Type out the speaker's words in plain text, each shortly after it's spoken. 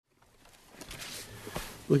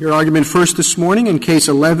We'll hear argument first this morning in Case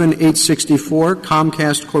 11-864,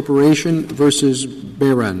 Comcast Corporation versus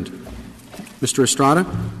Behrend. Mr. Estrada.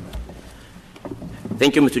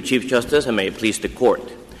 Thank you, Mr. Chief Justice, and may it please the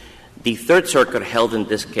Court. The Third Circuit held in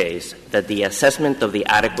this case that the assessment of the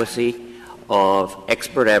adequacy of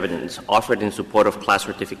expert evidence offered in support of class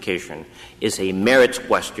certification is a merits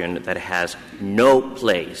question that has no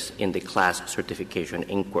place in the class certification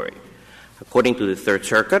inquiry. According to the Third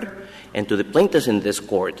Circuit and to the plaintiffs in this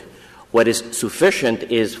Court, what is sufficient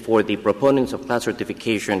is for the proponents of class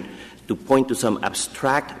certification to point to some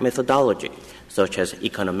abstract methodology, such as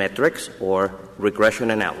econometrics or regression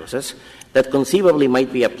analysis, that conceivably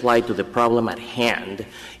might be applied to the problem at hand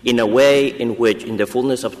in a way in which, in the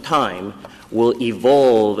fullness of time, will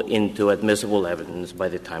evolve into admissible evidence by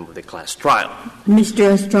the time of the class trial.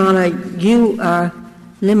 Mr. Estrada, you are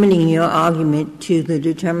limiting your argument to the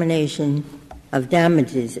determination of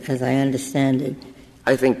damages, as I understand it.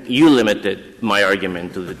 I think you limited my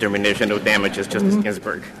argument to the determination of damages, Justice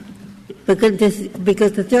Ginsburg. Because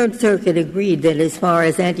the Third Circuit agreed that as far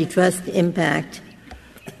as antitrust impact,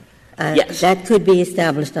 yes, that could be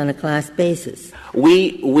established on a class basis.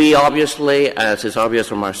 We obviously, as is obvious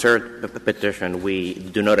from our cert petition, we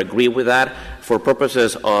do not agree with that. For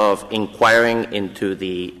purposes of inquiring into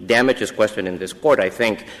the damages question in this Court, I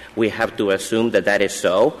think we have to assume that that is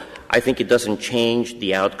so. I think it doesn't change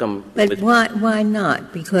the outcome. But why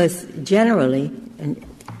not? Because generally, and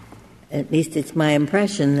at least it's my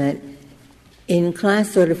impression, that in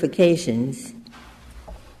class certifications,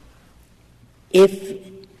 if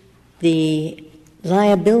the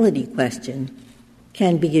liability question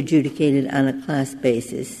can be adjudicated on a class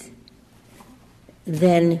basis,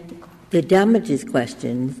 then the damages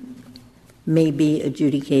questions may be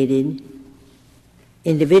adjudicated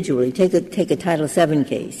individually. Take a Title VII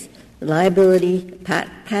case. Liability,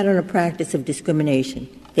 pattern or practice of discrimination,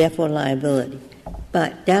 therefore liability.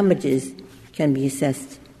 But damages can be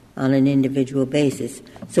assessed on an individual basis.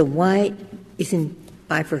 So why isn't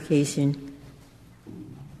bifurcation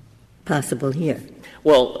possible here?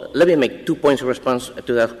 Well, let me make 2 points in response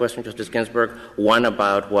to that question, Justice Ginsburg. One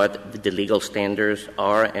about what the legal standards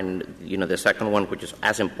are, and, the second one, which is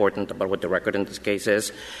as important, about what the record in this case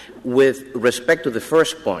is. With respect to the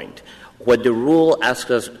first point, what the rule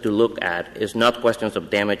asks us to look at is not questions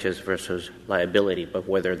of damages versus liability, but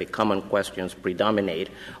whether the common questions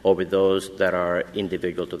predominate over those that are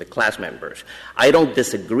individual to the class members. I don't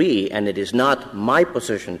disagree, and it is not my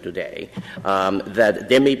position today, that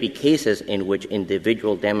there may be cases in which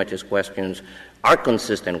individual damages questions are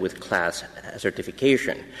consistent with class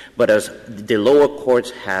certification. But as the lower courts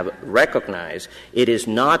have recognized, it is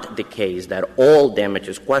not the case that all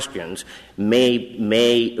damages questions may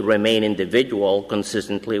remain individual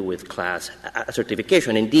consistently with class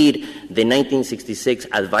certification. Indeed, the 1966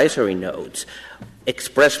 advisory notes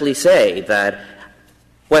expressly say that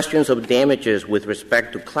questions of damages with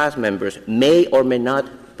respect to class members may or may not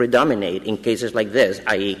predominate in cases like this,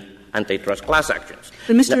 i.e., antitrust class actions.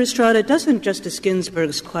 But, Mr. Estrada, doesn't Justice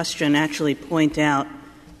Ginsburg's question actually point out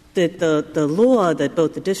that the law that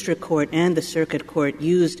both the district court and the circuit court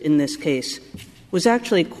used in this case was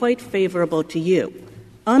actually quite favorable to you?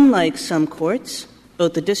 Unlike some courts,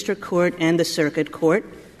 both the district court and the circuit court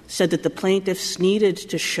said that the plaintiffs needed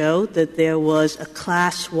to show that there was a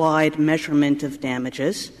class-wide measurement of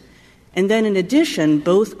damages. And then, in addition,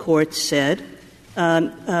 both courts said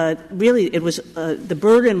really it was the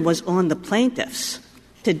burden was on the plaintiffs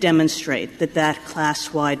to demonstrate that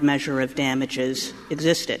class-wide measure of damages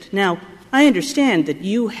existed. Now, I understand that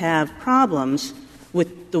you have problems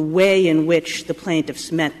with the way in which the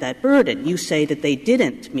plaintiffs met that burden. You say that they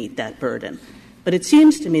didn't meet that burden. But it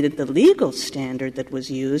seems to me that the legal standard that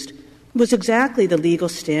was used was exactly the legal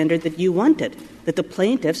standard that you wanted, that the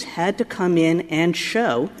plaintiffs had to come in and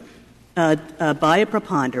show by a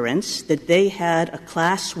preponderance that they had a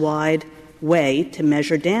class-wide way to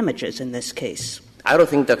measure damages in this case. I don't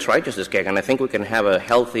think that's right, Justice Kagan. I think we can have a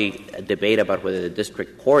healthy debate about whether the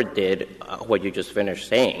district court did what you just finished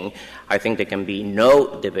saying. I think there can be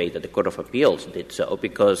no debate that the Court of Appeals did so,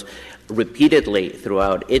 because repeatedly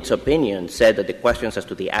throughout its opinion said that the questions as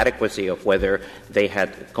to the adequacy of whether they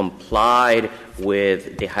had complied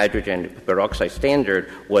with the hydrogen peroxide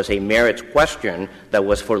standard was a merits question that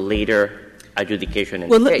was for later adjudication in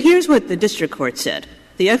the case. Well, here's what the district court said.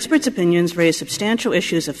 The experts' opinions raise substantial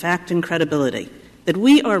issues of fact and credibility that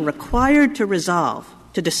we are required to resolve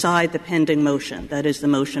to decide the pending motion, that is, the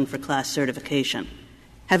motion for class certification.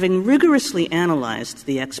 Having rigorously analyzed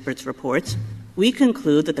the experts' reports, we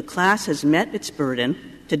conclude that the class has met its burden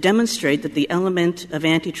to demonstrate that the element of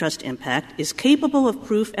antitrust impact is capable of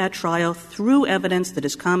proof at trial through evidence that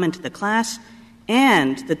is common to the class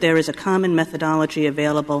and that there is a common methodology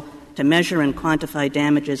available to measure and quantify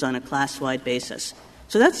damages on a class-wide basis.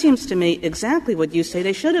 So that seems to me exactly what you say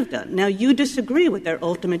they should have done. Now, you disagree with their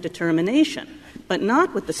ultimate determination, but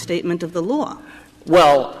not with the statement of the law.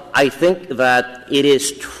 Well, I think that it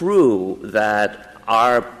is true that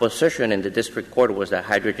our position in the district court was that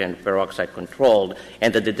hydrogen peroxide controlled,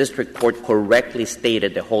 and that the district court correctly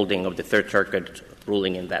stated the holding of the Third Circuit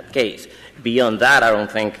ruling in that case. Beyond that, I don't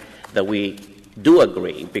think that we do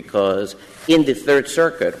agree, because in the Third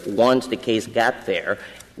Circuit, once the case got there,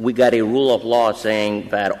 we got a rule of law saying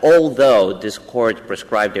that although this court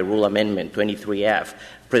prescribed a rule amendment 23F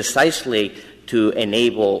precisely to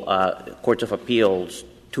enable courts of appeals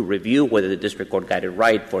to review whether the district court got it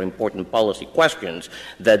right for important policy questions,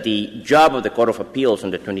 that the job of the Court of Appeals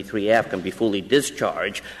under 23F can be fully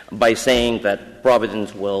discharged by saying that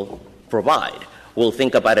Providence will provide. We'll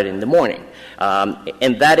think about it in the morning.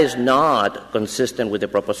 And that is not consistent with the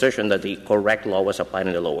proposition that the correct law was applied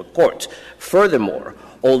in the lower courts. Furthermore,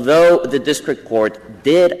 although the district court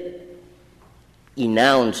did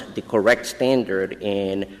enact the correct standard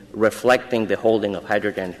in reflecting the holding of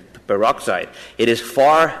hydrogen peroxide, it is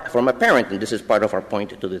far from apparent, and this is part of our point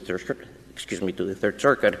to the Third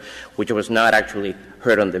Circuit, which was not actually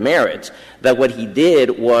heard on the merits, that what he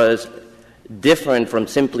did was different from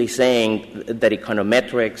simply saying that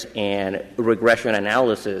econometrics and regression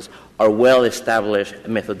analysis are well-established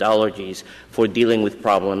methodologies for dealing with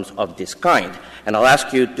problems of this kind. And I'll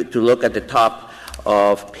ask you to look at the top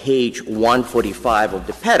of page 145 of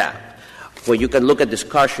the PETA, where you can look at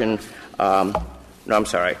discussion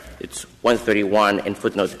it's 131 and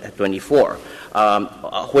footnote 24,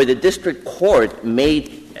 where the district court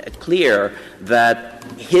made clear that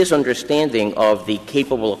his understanding of the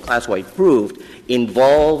capable of class-wide proof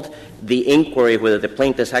involved the inquiry whether the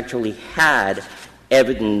plaintiffs actually had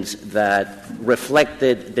evidence that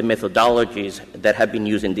reflected the methodologies that have been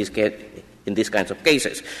used in these kinds of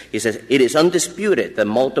cases. He says, it is undisputed that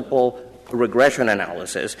multiple regression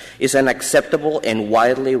analysis is an acceptable and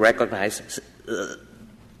widely recognized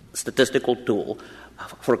statistical tool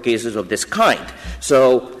for cases of this kind.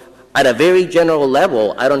 So at a very general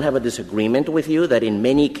level, I don't have a disagreement with you that in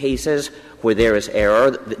many cases where there is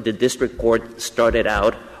error, the district court started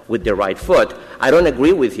out with the right foot. I don't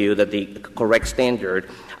agree with you that the correct standard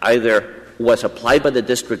either was applied by the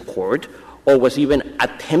district court or was even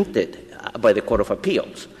attempted by the Court of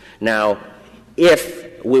Appeals. Now,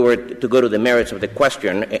 if we were to go to the merits of the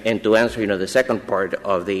question and to answer, the second part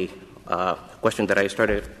of the question that I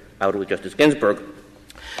started out with Justice Ginsburg,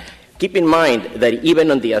 keep in mind that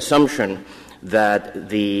even on the assumption that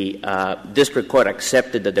the district court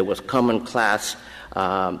accepted that there was common class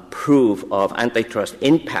proof of antitrust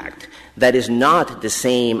impact, that is not the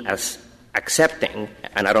same as accepting,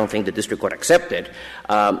 and I don't think the district court accepted,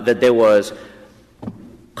 that there was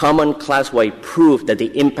common class-wide proof that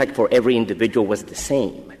the impact for every individual was the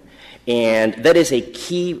same. And that is a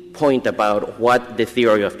key point about what the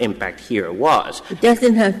theory of impact here was. It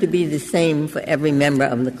doesn't have to be the same for every member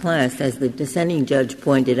of the class. As the dissenting judge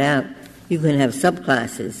pointed out, you can have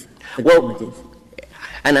subclasses. Well,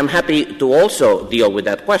 and I'm happy to also deal with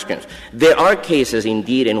that question. There are cases,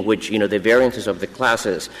 indeed, in which, the variances of the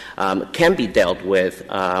classes can be dealt with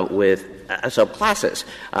subclasses.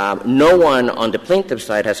 No one on the plaintiff's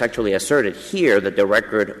side has actually asserted here that the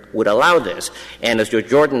record would allow this. And as Judge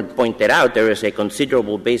Jordan pointed out, there is a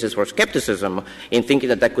considerable basis for skepticism in thinking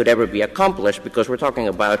that could ever be accomplished, because we're talking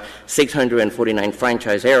about 649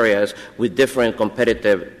 franchise areas with different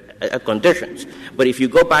competitive conditions. But if you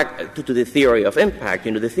go back to the theory of impact,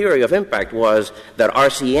 the theory of impact was that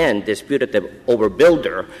RCN disputed that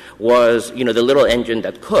overbuilder was, the little engine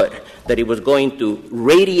that could, that it was going to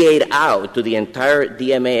radiate out to the entire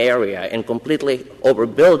DMA area and completely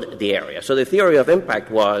overbuild the area. So the theory of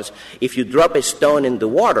impact was if you drop a stone in the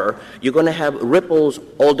water, you're going to have ripples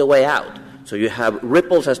all the way out. So you have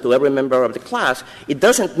ripples as to every member of the class. It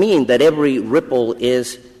doesn't mean that every ripple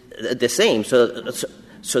is the same.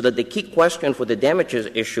 So that the key question for the damages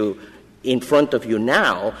issue in front of you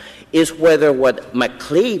now is whether what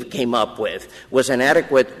McClave came up with was an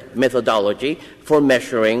adequate methodology for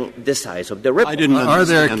measuring the size of the ripple. Are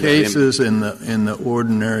there cases in the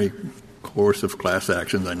ordinary course of class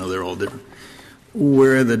actions, I know they're all different,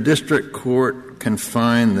 where the district court can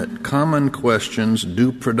find that common questions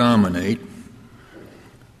do predominate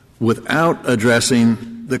without addressing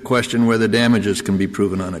the question whether damages can be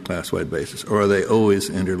proven on a class-wide basis, or are they always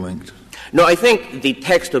interlinked? No, I think the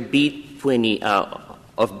text of B20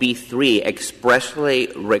 of of B3 expressly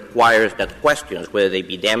requires that questions, whether they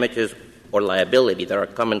be damages or liability that are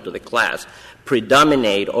common to the class,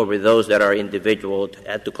 predominate over those that are individual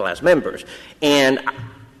to class members. And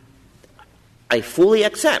I fully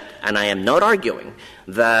accept, and I am not arguing,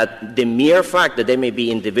 that the mere fact that there may be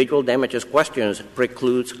individual damages questions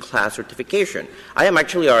precludes class certification. I am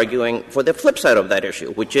actually arguing for the flip side of that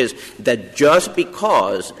issue, which is that just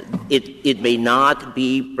because it may not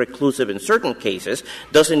be preclusive in certain cases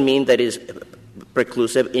doesn't mean that it is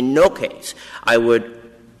preclusive in no case. I would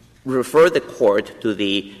refer the Court to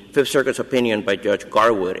the Fifth Circuit's opinion by Judge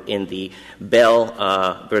Garwood in the Bell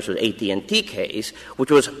versus AT&T case,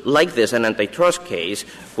 which was like this, an antitrust case,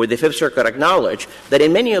 where the Fifth Circuit acknowledged that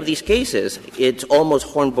in many of these cases it's almost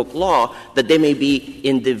Hornbook law that there may be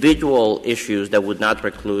individual issues that would not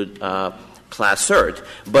preclude class cert,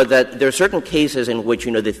 but that there are certain cases in which,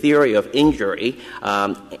 the theory of injury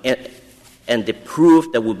and the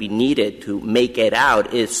proof that would be needed to make it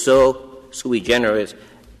out is so sui generis.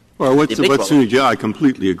 Well, what's I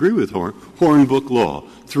completely agree with Hornbook law.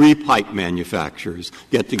 3 pipe manufacturers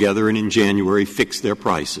get together and in January fix their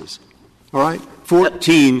prices. All right?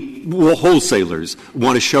 14 wholesalers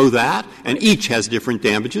want to show that, and each has different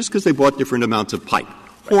damages because they bought different amounts of pipe.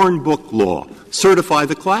 Hornbook law. Certify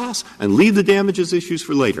the class and leave the damages issues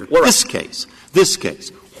for later. Well, this case,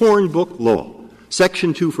 Hornbook law.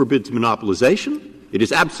 Section 2 forbids monopolization. It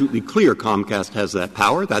is absolutely clear Comcast has that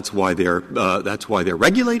power. That's why they're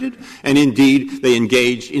regulated. And indeed, they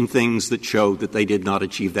engaged in things that show that they did not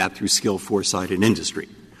achieve that through skill, foresight, and industry.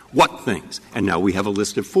 What things? And now we have a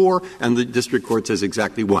list of 4, and the district court says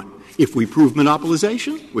exactly 1. If we prove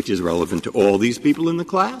monopolization, which is relevant to all these people in the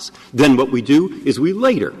class, then what we do is we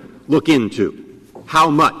later look into how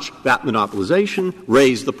much that monopolization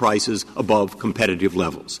raised the prices above competitive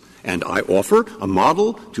levels. And I offer a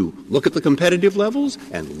model to look at the competitive levels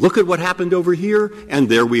and look at what happened over here, and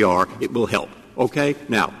there we are. It will help. Okay?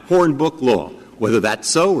 Now, Hornbook law, whether that's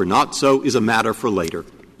so or not so is a matter for later.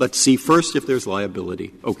 Let's see first if there's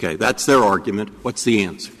liability. Okay, that's their argument. What's the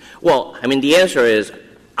answer? Well, the answer is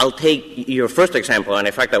I'll take your first example, and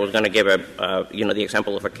in fact I was going to give the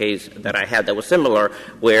example of a case that I had that was similar,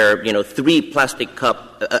 where 3 plastic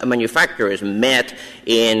cup manufacturers met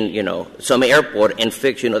in some airport and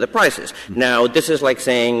fixed the prices. Now this is like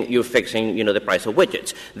saying you're fixing the price of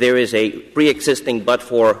widgets. There is a pre-existing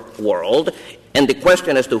but-for world. And the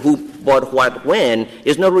question as to who bought what when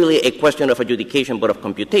is not really a question of adjudication but of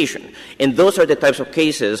computation. And those are the types of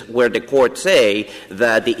cases where the courts say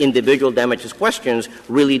that the individual damages questions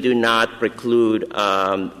really do not preclude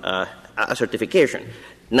a certification.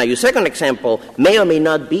 Now, your second example may or may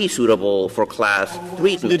not be suitable for class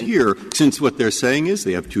treatment. Here, since what they're saying is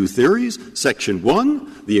they have 2 theories. Section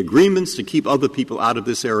 1, the agreements to keep other people out of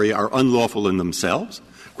this area are unlawful in themselves.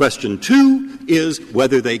 Question 2 is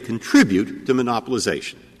whether they contribute to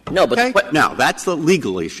monopolization. No, but okay? Now, that's the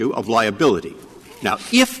legal issue of liability. Now,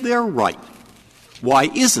 if they're right, why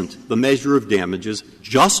isn't the measure of damages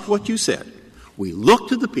just what you said? We look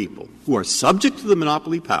to the people who are subject to the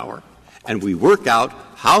monopoly power, and we work out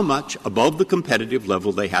how much above the competitive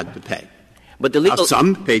level they had to pay. But the legal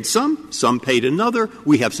some paid some paid another.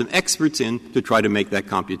 We have some experts in to try to make that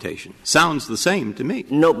computation. Sounds the same to me.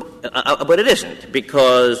 No, but it isn't,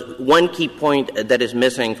 because one key point that is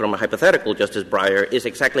missing from a hypothetical, Justice Breyer, is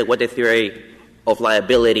exactly what the theory of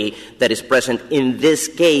liability that is present in this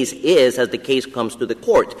case is as the case comes to the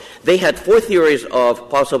court. They had 4 theories of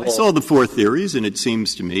possible. I saw the 4 theories, and it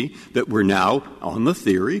seems to me that we're now on the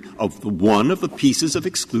theory of one of the pieces of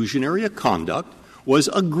exclusionary conduct was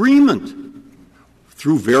agreement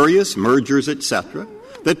through various mergers, etc.,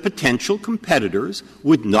 that potential competitors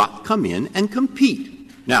would not come in and compete.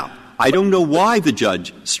 Now, I don't know why the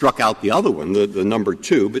judge struck out the other one, the number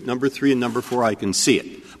 2, but number 3 and number 4 I can see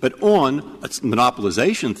it. But on a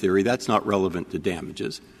monopolization theory, that's not relevant to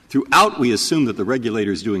damages. Throughout, we assume that the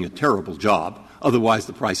regulator is doing a terrible job. Otherwise,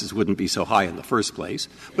 the prices wouldn't be so high in the first place.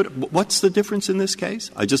 But what's the difference in this case?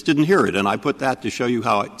 I just didn't hear it, and I put that to show you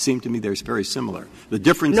how it seemed to me they're very similar. The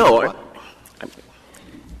difference is what?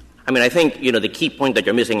 I think, the key point that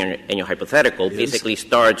you're missing in your hypothetical basically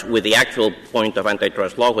starts with the actual point of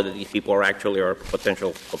antitrust law, whether these people are actually or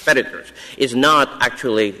potential competitors. It's not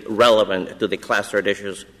actually relevant to the class cert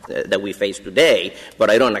issues that we face today, but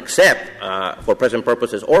I don't accept, for present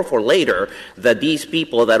purposes or for later, that these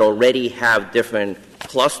people that already have different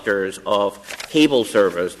clusters of cable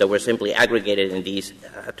servers that were simply aggregated in these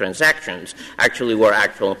transactions actually were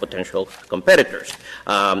actual and potential competitors.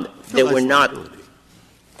 They were not.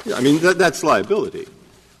 That's liability.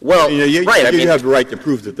 Well, you right. have the right to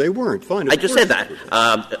prove that they weren't. Fine. I just said that.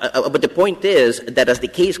 But the point is that as the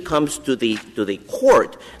case comes to the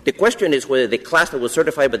court, the question is whether the class that was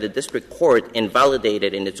certified by the district court and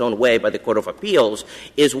validated in its own way by the Court of Appeals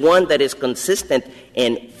is one that is consistent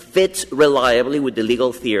and fits reliably with the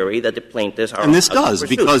legal theory that the plaintiffs are. And this does,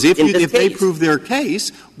 because if they prove their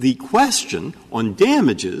case, the question on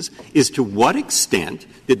damages is to what extent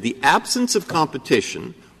did the absence of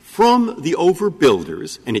competition from the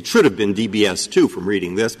overbuilders, and it should have been DBS too from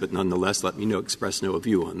reading this, but nonetheless, let me express no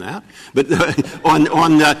view on that. But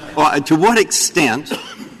to what extent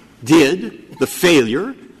did the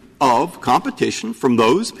failure of competition from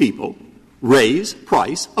those people raise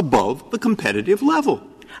price above the competitive level?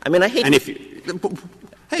 I mean, I hate. And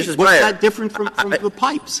what's that different from the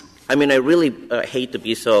pipes? I mean, I really hate to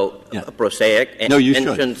be so prosaic and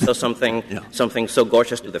mention something so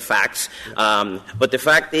gorgeous to the facts. But the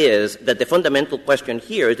fact is that the fundamental question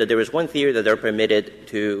here is that there is one theory that they're permitted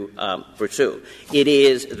to pursue. It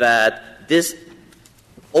is that this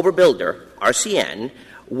overbuilder, RCN,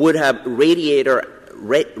 would have radiated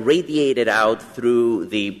out through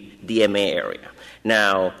the DMA area.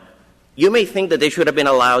 Now, you may think that they should have been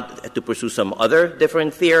allowed to pursue some other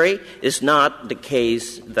different theory. It's not the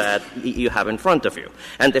case that you have in front of you.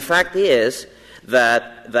 And the fact is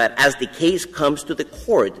that as the case comes to the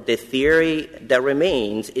court, the theory that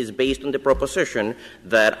remains is based on the proposition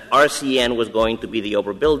that RCN was going to be the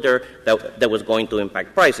overbuilder that was going to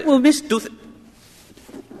impact prices. Well,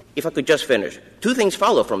 if I could just finish. Two things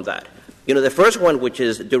follow from that. The first one, which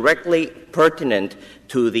is directly pertinent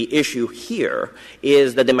to the issue here,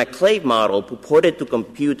 is that the McClave model purported to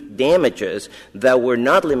compute damages that were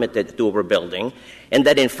not limited to overbuilding, and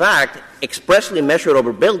that, in fact, expressly measured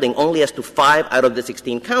overbuilding only as to 5 out of the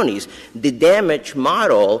 16 counties. The damage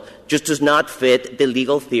model just does not fit the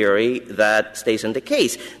legal theory that stays in the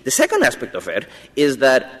case. The second aspect of it is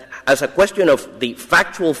that, as a question of the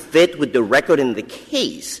factual fit with the record in the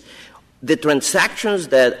case, the transactions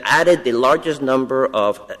that added the largest number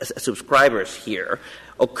of subscribers here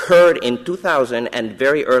occurred in 2000 and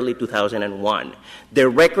very early 2001. The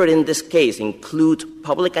record in this case includes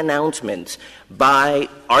public announcements by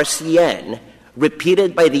RCN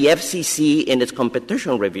repeated by the FCC in its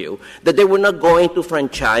competition review that they were not going to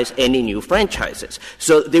franchise any new franchises.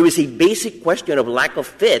 So there is a basic question of lack of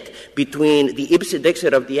fit between the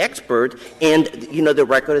ipse-dixit of the expert and, the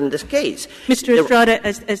record in this case. Mr. Estrada,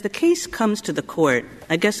 as the case comes to the court,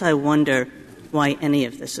 I guess I wonder why any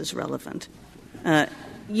of this is relevant.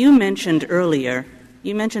 You mentioned earlier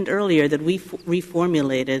that we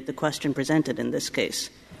reformulated the question presented in this case.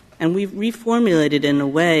 And we reformulated in a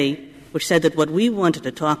way which said that what we wanted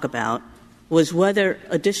to talk about was whether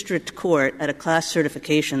a district court at a class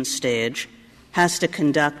certification stage has to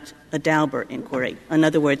conduct a Daubert inquiry. In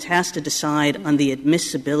other words, has to decide on the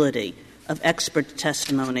admissibility of expert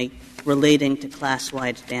testimony relating to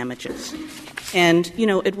class-wide damages. And,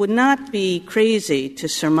 it would not be crazy to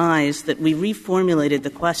surmise that we reformulated the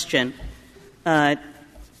question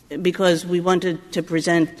because we wanted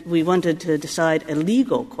to decide a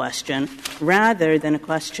legal question rather than a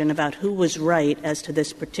question about who was right as to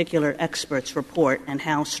this particular expert's report and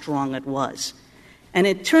how strong it was. And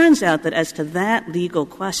it turns out that as to that legal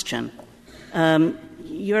question,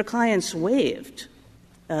 your clients waived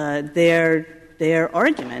their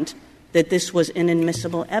argument that this was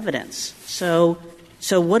inadmissible evidence. So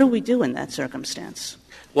what do we do in that circumstance?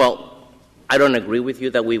 Well, I don't agree with you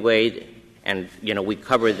that we waived. And, we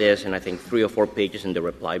covered this in, I think, 3 or 4 pages in the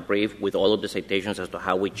reply brief with all of the citations as to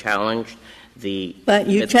how we challenged the... But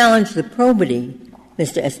you challenged the probity,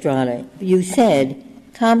 Mr. Estrada. You said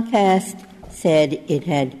Comcast said it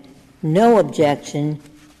had no objection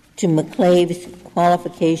to McClave's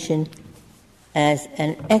qualification as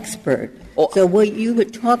an expert. So what you were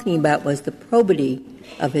talking about was the probity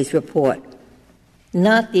of his report,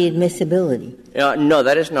 not the admissibility. No,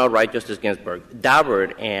 that is not right, Justice Ginsburg.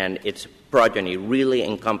 Daubert and its progeny really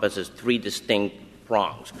encompasses 3 distinct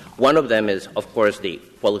prongs. One of them is, of course, the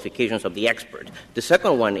qualifications of the expert. The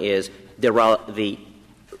second one is the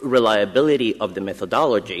reliability of the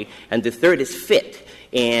methodology. And the third is fit.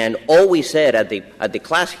 And all we said at the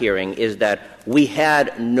class hearing is that we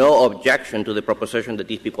had no objection to the proposition that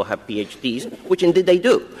these people have PhDs, which indeed they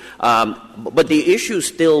do. But the issue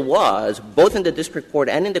still was, both in the district court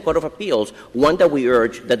and in the Court of Appeals, one that we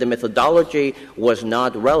urged that the methodology was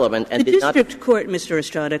not relevant and the did not... The district court, Mr.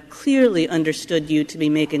 Estrada, clearly understood you to be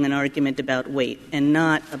making an argument about weight and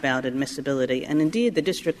not about admissibility. And indeed, the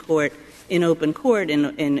district court in open court,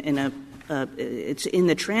 it's in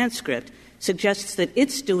the transcript, suggests that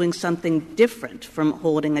it's doing something different from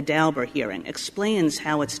holding a Dauber hearing, explains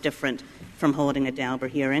how it's different from holding a Dauber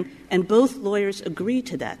hearing, and both lawyers agree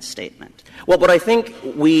to that statement. Well, but I think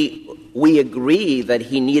we agree that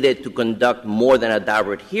he needed to conduct more than a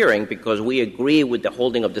Daubert hearing because we agree with the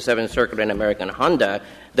holding of the Seventh Circuit in American Honda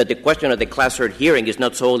that the question of the class cert hearing is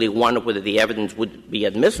not solely one of whether the evidence would be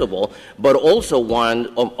admissible, but also one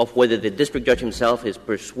of whether the district judge himself is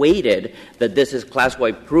persuaded that this is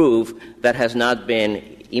class-wide proof that has not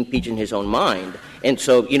been impeached in his own mind. And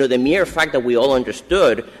so, the mere fact that we all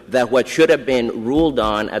understood that what should have been ruled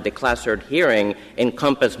on at the class cert hearing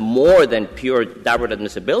encompassed more than pure Daubert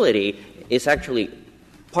admissibility is actually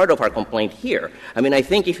part of our complaint here. I mean, I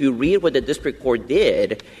think if you read what the district court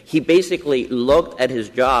did, he basically looked at his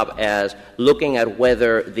job as looking at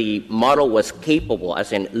whether the model was capable,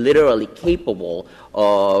 as in literally capable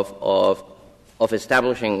of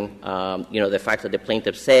establishing, the facts that the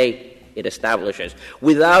plaintiffs say it establishes,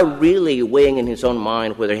 without really weighing in his own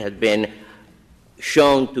mind whether it had been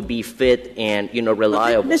shown to be fit and,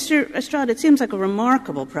 reliable. But Mr. Estrada, it seems like a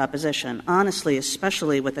remarkable proposition, honestly,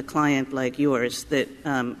 especially with a client like yours that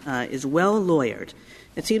is well lawyered.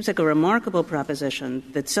 It seems like a remarkable proposition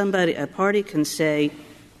that a party can say,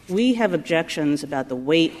 we have objections about the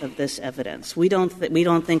weight of this evidence. We don't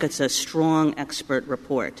think it's a strong expert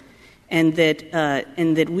report. And that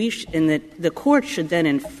the court should then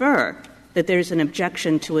infer that there's an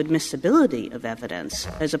objection to admissibility of evidence,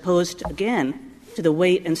 as opposed to, again, to the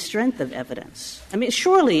weight and strength of evidence. I mean,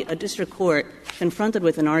 surely a district court confronted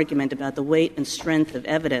with an argument about the weight and strength of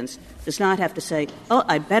evidence does not have to say,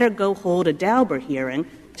 I better go hold a Dauber hearing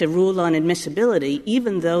to rule on admissibility,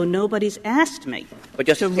 even though nobody's asked me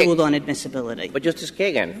to rule on admissibility. But Justice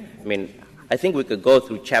Kagan, I think we could go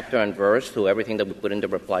through chapter and verse through everything that we put in the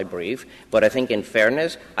reply brief, but I think in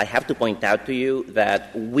fairness, I have to point out to you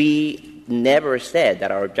that we never said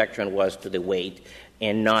that our objection was to the weight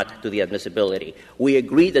and not to the admissibility. We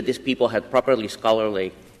agreed that these people had properly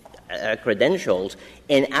scholarly credentials,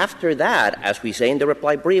 and after that, as we say in the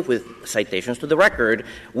reply brief with citations to the record,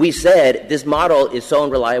 we said this model is so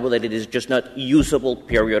unreliable that it is just not usable,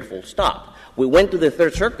 period, full stop. We went to the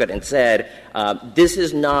Third Circuit and said, this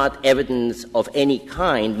is not evidence of any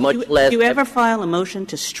kind, much less... Did you ever file a motion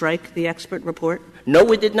to strike the expert report? No,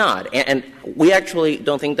 we did not. And we actually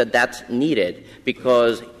don't think that that's needed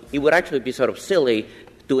because it would actually be sort of silly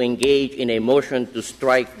to engage in a motion to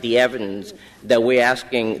strike the evidence that we're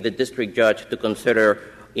asking the district judge to consider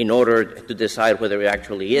in order to decide whether it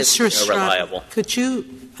actually is reliable. Could you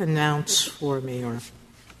announce for me or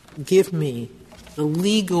give me the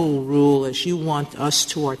legal rule as you want us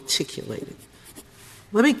to articulate it?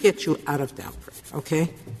 Let me get you out of Daubert,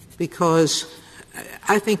 okay? Because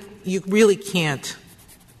I think you really can't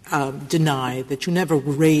deny that you never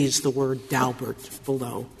raised the word Daubert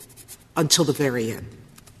below until the very end.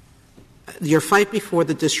 Your fight before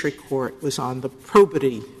the district court was on the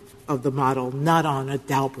probity of the model, not on a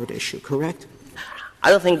Daubert issue, correct? I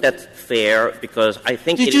don't think that's fair because I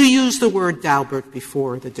think... Did you use the word Daubert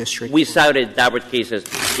before the district court? We cited Daubert cases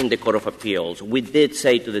in the Court of Appeals. We did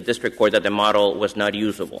say to the district court that the model was not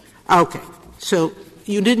usable. Okay. So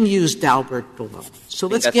you didn't use Daubert below. So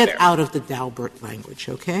let's get fair. out of the Daubert language,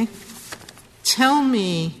 okay? Tell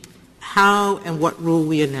me how and what rule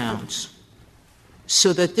we announce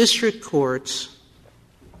so that district courts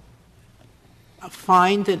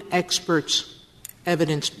find an expert's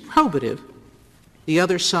evidence probative. The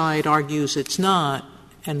other side argues it's not.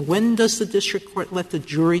 And when does the district court let the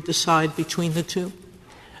jury decide between the two?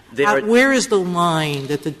 Where is the line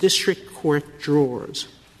that the district court draws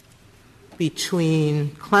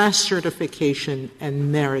between class certification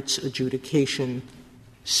and merits adjudication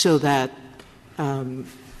so that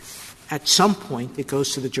at some point it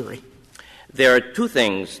goes to the jury? There are two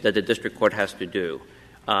things that the district court has to do,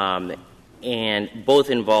 and both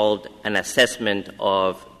involved an assessment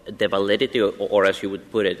of the validity or, as you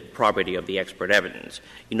would put it, property of the expert evidence.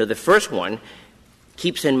 The first one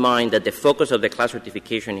keeps in mind that the focus of the class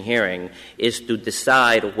certification hearing is to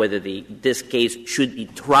decide whether this case should be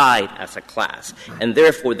tried as a class. And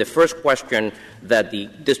therefore, the first question that the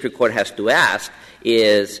district court has to ask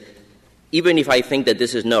is, even if I think that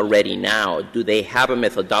this is not ready now, do they have a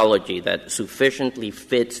methodology that sufficiently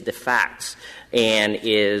fits the facts and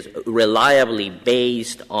is reliably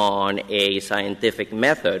based on a scientific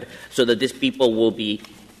method so that these people will be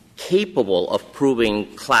capable of proving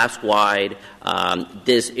class-wide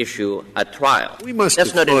this issue at trial? We must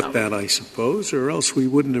have thought that, I suppose, or else we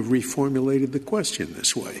wouldn't have reformulated the question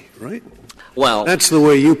this way, right? Well, that's the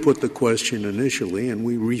way you put the question initially, and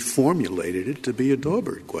we reformulated it to be a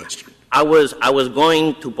Daubert question. I was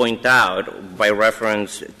going to point out, by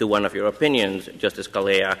reference to one of your opinions, Justice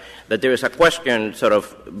Scalia, that there is a question sort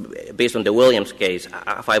of based on the Williams case,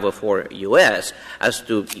 504 U.S., as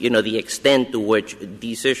to, the extent to which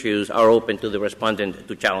these issues are open to the respondent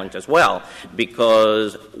to challenge as well.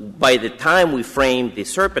 Because by the time we framed the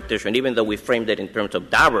cert petition, even though we framed it in terms of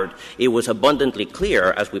Daubert, it was abundantly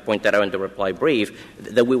clear, as we pointed out in the reply brief,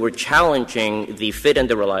 that we were challenging the fit and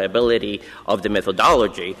the reliability of the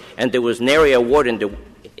methodology. And there was nary a word in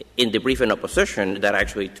the brief in opposition that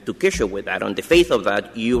actually took issue with that. On the faith of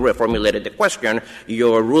that, you reformulated the question.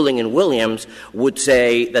 Your ruling in Williams would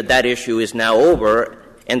say that issue is now over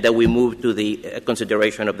and that we move to the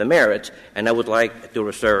consideration of the merits. And I would like to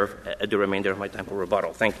reserve the remainder of my time for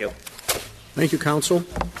rebuttal. Thank you. Thank you, counsel.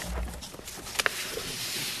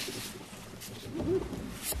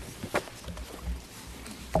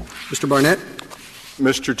 Mr. Barnett.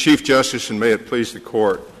 Mr. Chief Justice, and may it please the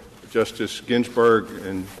Court, Justice Ginsburg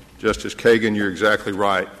and Justice Kagan, you're exactly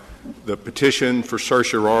right. The petition for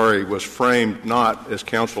certiorari was framed not, as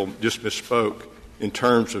counsel just misspoke, in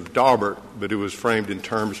terms of Daubert, but it was framed in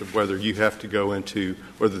terms of whether you have to go into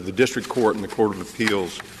whether the district court and the Court of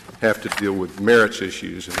Appeals have to deal with merits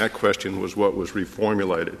issues, and that question was what was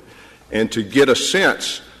reformulated. And to get a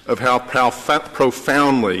sense of how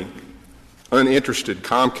profoundly uninterested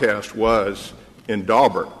Comcast was in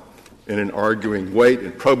Daubert and in arguing weight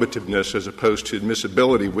and probativeness as opposed to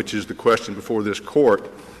admissibility, which is the question before this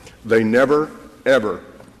Court, they never, ever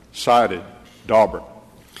cited Daubert.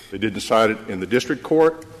 They didn't cite it in the district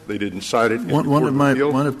court. They didn't cite it in the Court of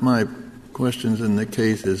Appeals. One of my questions in the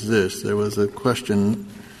case is this. There was a question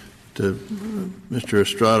to Mr.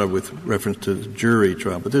 Estrada with reference to the jury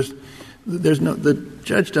trial, but the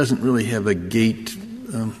judge doesn't really have a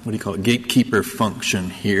gatekeeper function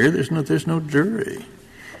here. There's no jury.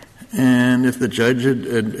 And if the judge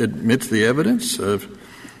admits the evidence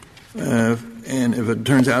and if it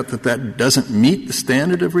turns out that doesn't meet the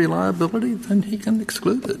standard of reliability, then he can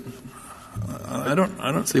exclude it. I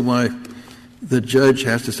don't see why the judge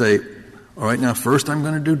has to say, all right, now first I'm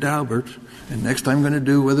going to do Daubert, and next I'm going to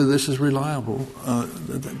do whether this is reliable.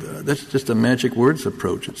 That's just a magic words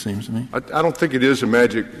approach, it seems to me. I don't think it is a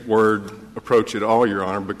magic word approach at all, Your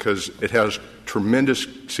Honor, because it has tremendous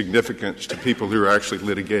significance to people who are actually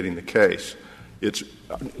litigating the case.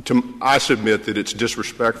 I submit that it's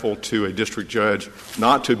disrespectful to a district judge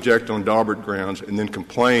not to object on Daubert grounds and then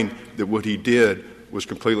complain that what he did was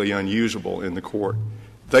completely unusable in the court.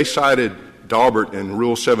 They cited Daubert in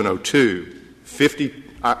Rule 702, 50.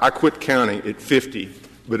 I quit counting at 50,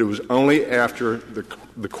 but it was only after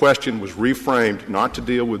the question was reframed not to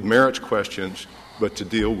deal with merits questions, but to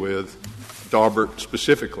deal with Daubert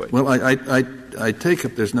specifically. Well, I take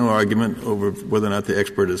it there's no argument over whether or not the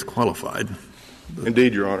expert is qualified.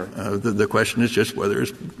 Indeed, Your Honor. The question is just whether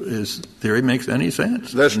his theory makes any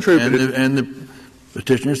sense. That's true. And the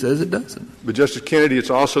petitioner says it doesn't. But, Justice Kennedy, it's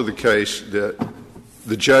also the case that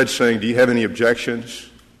the judge saying, do you have any objections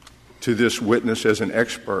to this witness as an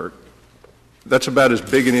expert? That's about as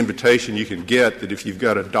big an invitation you can get, that if you've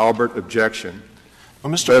got a Daubert objection,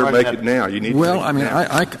 better make it now. You need to make it now.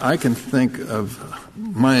 I can think of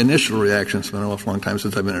my initial reaction, it's been an awful long time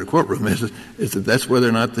since I've been in a courtroom, is that that's whether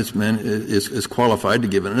or not this man is qualified to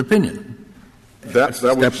give an opinion. That's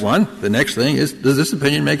step one. The next thing is, does this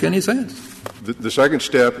opinion make any sense? The second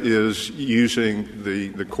step is using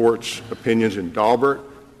the Court's opinions in Daubert,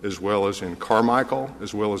 as well as in Carmichael,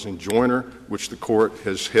 as well as in Joyner, which the Court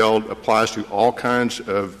has held applies to all kinds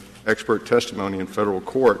of expert testimony in federal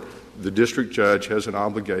court. The district judge has an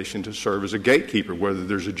obligation to serve as a gatekeeper, whether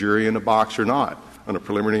there's a jury in the box or not. On a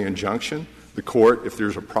preliminary injunction, the Court, if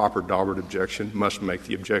there's a proper Daubert objection, must make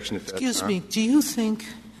the objection at that time. Excuse me, do you think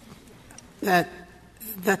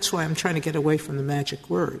that's why I'm trying to get away from the magic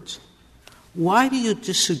words? Why do you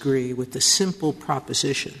disagree with the simple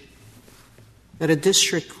proposition that a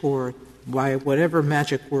district court, by whatever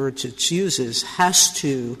magic words it uses, has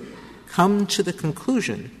to come to the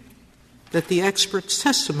conclusion that the expert's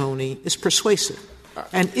testimony is persuasive?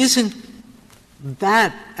 And isn't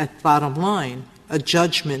that, at bottom line, a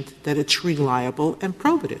judgment that it's reliable and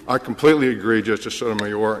probative? I completely agree, Justice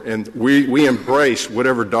Sotomayor, and we embrace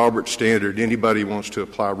whatever Daubert standard anybody wants to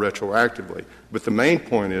apply retroactively. But the main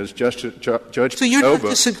point is, Judge So you're not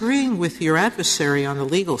disagreeing with your adversary on the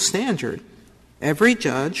legal standard. Every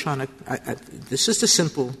judge this is the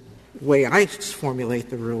simple way I formulate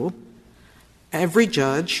the rule. Every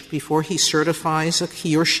judge, before he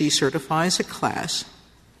or she certifies a class,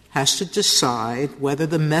 has to decide whether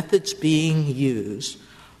the methods being used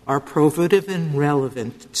are probative and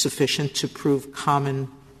relevant, sufficient to prove common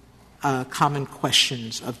common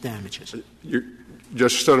questions of damages.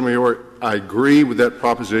 Justice Sotomayor, I agree with that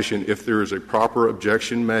proposition if there is a proper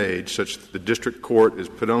objection made such that the district court is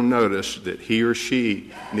put on notice that he or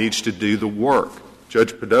she needs to do the work.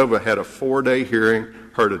 Judge Padova had a 4-day hearing,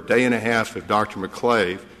 heard a day and a half of Dr.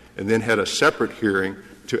 McClave, and then had a separate hearing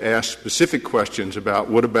to ask specific questions about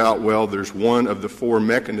there's one of the 4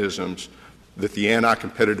 mechanisms that the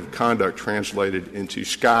anti-competitive conduct translated into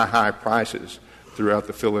sky-high prices throughout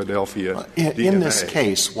the Philadelphia DMA. In this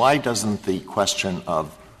case, why doesn't the question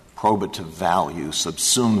of probative value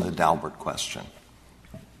subsume the Daubert question?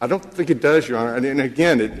 I don't think it does, Your Honor. And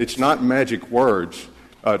again, it's not magic words.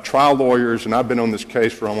 Trial lawyers, and I've been on this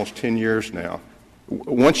case for almost 10 years now,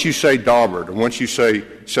 once you say Daubert, or once you say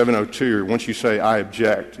 702, or once you say I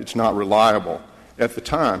object, it's not reliable. At the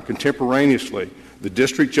time, contemporaneously, the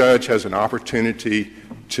district judge has an opportunity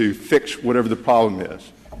to fix whatever the problem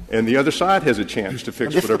is. And the other side has a chance to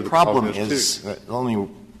fix whatever the problem is, too. Let me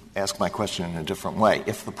ask my question in a different way.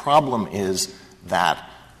 If the problem is that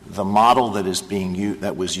the model that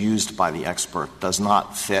that was used by the expert does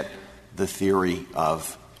not fit the theory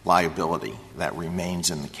of liability that remains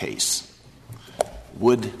in the case,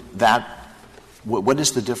 what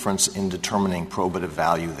is the difference in determining probative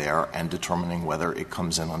value there and determining whether it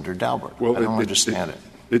comes in under Daubert? Well, I don't understand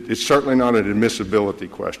it. It's certainly not an admissibility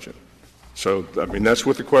question. So, that's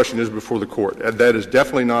what the question is before the court. That is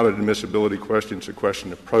definitely not an admissibility question. It's a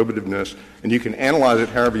question of probativeness. And you can analyze it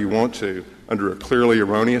however you want to under a clearly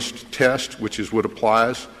erroneous test, which is what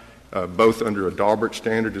applies both under a Daubert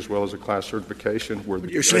standard as well as a class certification. Where the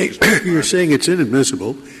you're saying it's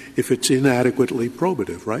inadmissible if it's inadequately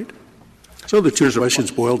probative, right? So the two questions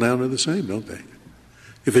boil down to the same, don't they?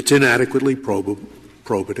 If it's inadequately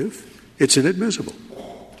probative, it's inadmissible.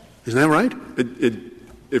 Isn't that right?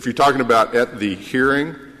 If you're talking about at the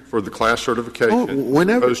hearing for the class certification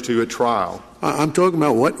opposed to a trial. I'm talking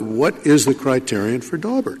about what is the criterion for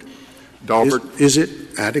Daubert? Is it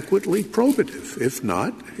adequately probative? If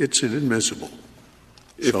not, it's inadmissible.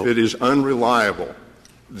 If it is unreliable,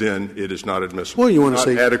 then it is not admissible. Well, you want to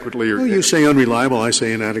say adequately or you say unreliable, I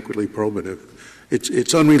say inadequately probative.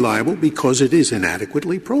 It's unreliable because it is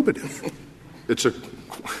inadequately probative.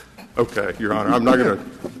 Okay, Your Honor. I'm not going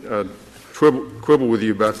to quibble with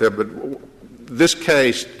you about that, but this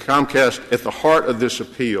case, Comcast, at the heart of this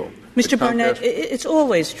appeal. Mr. Barnett, it's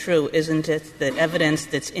always true, isn't it, that evidence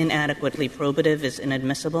that's inadequately probative is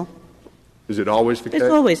inadmissible? Is it always the case?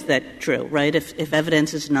 It's always that true, right? If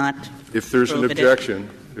evidence is not If there's probative.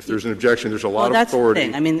 an objection, there's a lot of authority.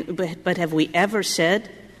 That's the thing. I mean, but have we ever said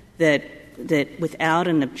that without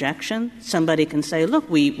an objection, somebody can say, look,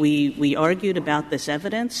 we argued about this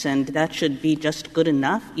evidence and that should be just good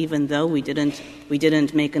enough, even though we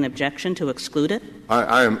didn't make an objection to exclude it?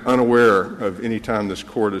 I am unaware of any time this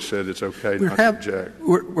Court has said it's okay not to object.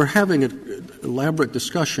 We're having an elaborate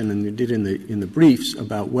discussion, and you did in the briefs,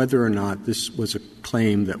 about whether or not this was a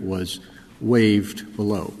claim that was waived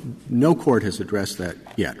below. No court has addressed that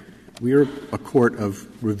yet. We are a court of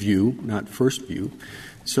review, not first view.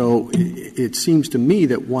 So it seems to me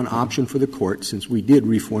that one option for the Court, since we did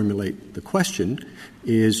reformulate the question,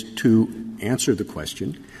 is to answer the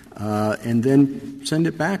question and then send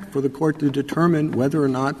it back for the Court to determine whether or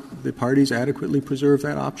not the parties adequately preserve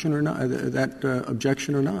that option or not, that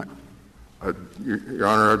objection or not. Your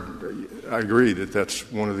Honor, I agree that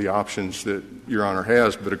that's one of the options that Your Honor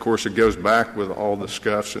has, but of course it goes back with all the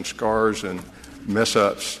scuffs and scars and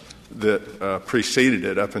mess-ups that preceded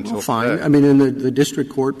it up until fine. today. I mean, and the district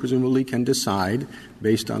court presumably can decide,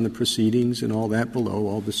 based on the proceedings and all that below,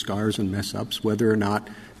 all the scars and mess-ups, whether or not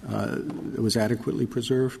it was adequately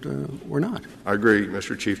preserved or not. I agree,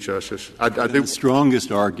 Mr. Chief Justice. The strongest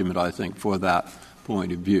argument, I think, for that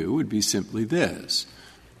point of view would be simply this.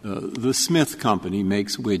 The Smith Company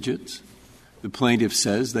makes widgets. The plaintiff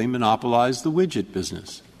says they monopolize the widget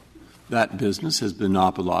business. That business has been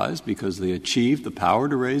monopolized because they achieved the power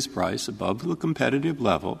to raise price above the competitive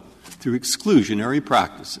level through exclusionary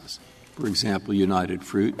practices. For example, United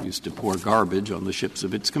Fruit used to pour garbage on the ships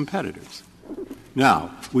of its competitors.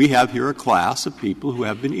 Now, we have here a class of people who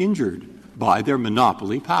have been injured by their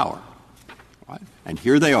monopoly power. Right? And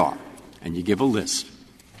here they are. And you give a list.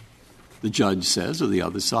 The judge says, or the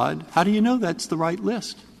other side, how do you know that's the right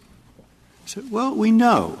list? So, well, we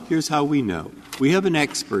know. Here's how we know. We have an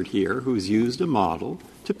expert here who's used a model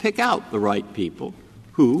to pick out the right people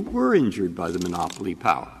who were injured by the monopoly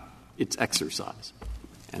power. It's exercise.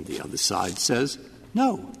 And the other side says,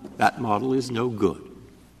 no, that model is no good.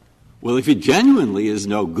 Well, if it genuinely is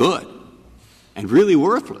no good and really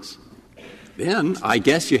worthless, then I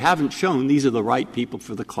guess you haven't shown these are the right people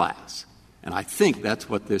for the class. And I think that's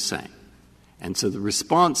what they're saying. And so the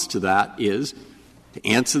response to that is, to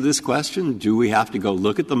answer this question, do we have to go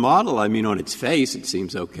look at the model? I mean, on its face, it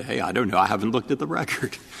seems okay. I don't know. I haven't looked at the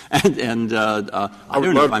record. I don't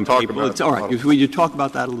know if I'm capable. It's all right. Will you talk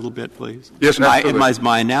about that a little bit, please? Yes, absolutely. Is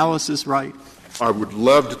my analysis right? I would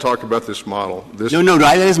love to talk about this model. No,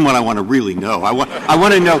 that isn't what I want to really know. I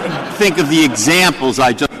want to know, think of the examples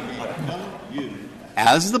I just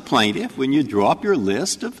as the plaintiff, when you draw up your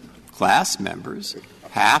list of class members,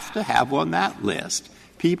 have to have on that list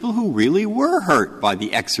people who really were hurt by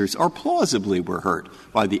the exercise or plausibly were hurt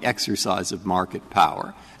by the exercise of market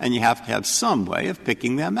power, and you have to have some way of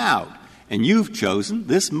picking them out. And you've chosen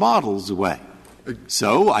this model's way.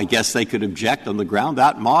 So I guess they could object on the ground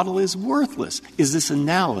that model is worthless. Is this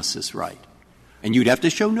analysis right? And you'd have to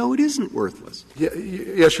show, no, it isn't worthless.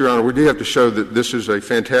 Yes, Your Honor. We do have to show that this is a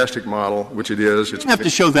fantastic model, which it is. You don't have to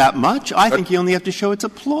show that much. I think you only have to show it's a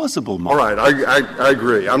plausible model. All right. I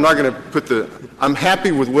agree. I'm not going to put I'm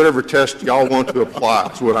happy with whatever test y'all want to apply,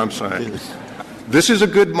 is what I'm saying. This is a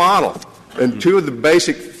good model. And two of the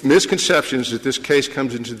basic misconceptions that this case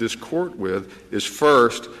comes into this court with is,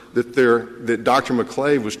 first, that Dr.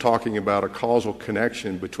 McClave was talking about a causal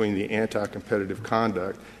connection between the anti-competitive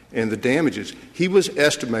conduct and the damages. He was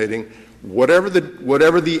estimating whatever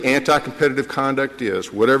the anti-competitive conduct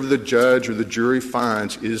is, whatever the judge or the jury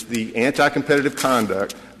finds is the anti-competitive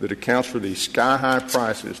conduct that accounts for these sky-high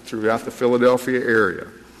prices throughout the Philadelphia area.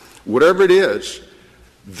 Whatever it is,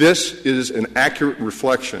 this is an accurate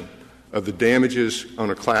reflection of the damages on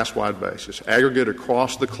a class-wide basis, aggregate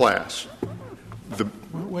across the class. The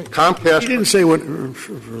Comcast. He didn't say what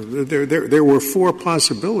there were four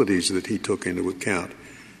possibilities that he took into account,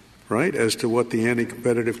 right, as to what the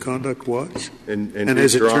anti-competitive conduct was. And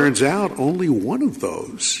as it turns out, only one of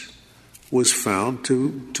those was found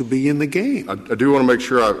to be in the game. I do want to make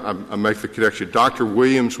sure I make the connection. Dr.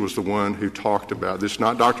 Williams was the one who talked about this,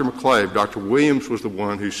 not Dr. McClave. Dr. Williams was the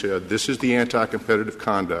one who said this is the anti-competitive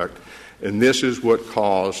conduct, and this is what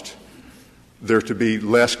caused there to be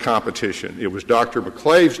less competition. It was Dr.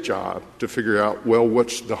 McClave's job to figure out, well,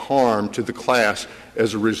 what's the harm to the class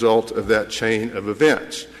as a result of that chain of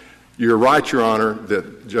events. You're right, Your Honor,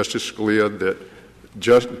 that Justice Scalia, that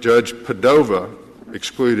Judge Padova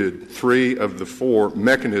excluded 3 of the 4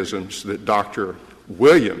 mechanisms that Dr.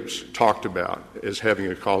 Williams talked about as having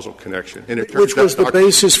a causal connection. And which was the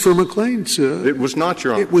basis for McLean's? It was not,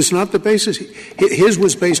 Your Honor. It was not the basis. His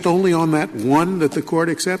was based only on that one that the court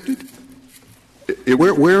accepted?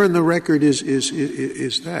 Where in the record is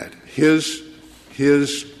that?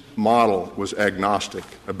 His model was agnostic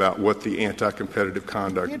about what the anti-competitive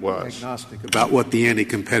conduct was. Agnostic about what the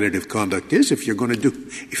anti-competitive conduct is. If you're going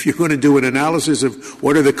to do an analysis of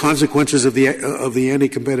what are the consequences of the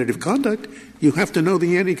anti-competitive conduct, you have to know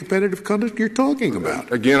the anti-competitive conduct you're talking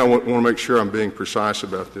about. Again, I want to make sure I'm being precise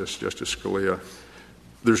about this, Justice Scalia.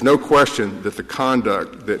 There's no question that the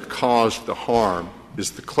conduct that caused the harm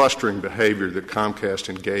is the clustering behavior that Comcast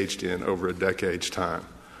engaged in over a decade's time.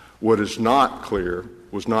 What is not clear,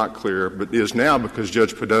 was not clear, but is now because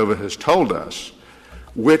Judge Padova has told us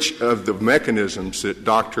which of the mechanisms that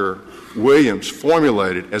Dr. Williams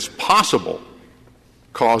formulated as possible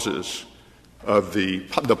causes of the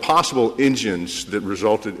possible engines that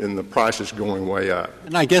resulted in the prices going way up.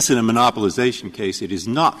 And I guess in a monopolization case, it is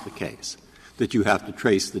not the case that you have to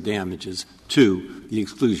trace the damages to the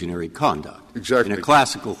exclusionary conduct. Exactly. In a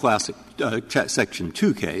classic Section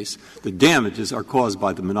 2 case, the damages are caused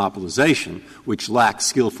by the monopolization, which lacks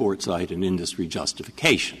skill, foresight, and industry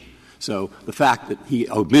justification. So the fact that he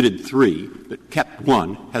omitted 3 but kept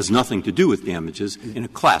 1 has nothing to do with damages in a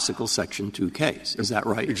classical Section 2 case. Is that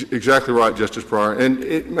right? Exactly right, Justice Breyer.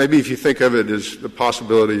 And maybe if you think of it as the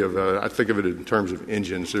possibility of I think of it in terms of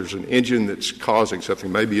engines. There's an engine that's causing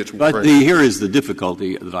something. Maybe it's But here is the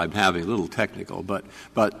difficulty that I'm having, a little technical, but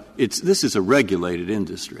this is a regulated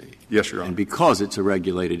industry. Yes, Your Honor. And because it's a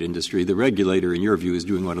regulated industry, the regulator, in your view, is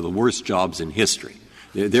doing one of the worst jobs in history.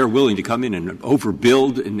 They're willing to come in and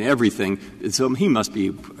overbuild and everything. So he must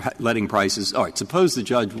be letting prices. All right, suppose the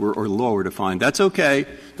judge or lower to find that's okay,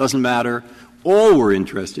 doesn't matter. All we're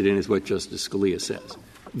interested in is what Justice Scalia says.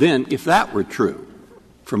 Then, if that were true,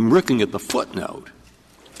 from looking at the footnote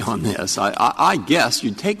on this, I guess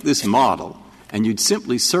you'd take this model and you'd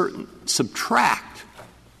simply subtract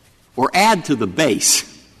or add to the base,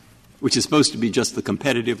 which is supposed to be just the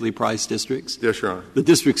competitively priced districts. Yes, Your Honor. The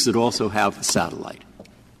districts that also have the satellite.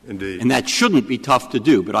 Indeed. And that shouldn't be tough to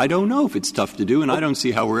do, but I don't know if it's tough to do, and I don't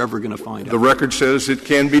see how we're ever going to find out. The record says it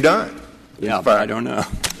can be done. Yeah, but I don't know.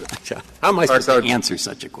 How am I supposed to answer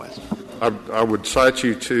such a question? I would cite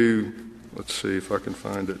you to, let's see if I can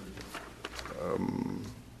find it.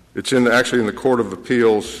 It's actually in the Court of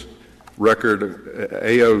Appeals record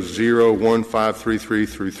AO01533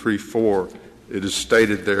 through 34. It is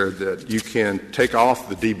stated there that you can take off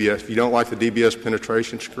the DBS. If you don't like the DBS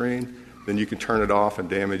penetration screen, then you can turn it off, and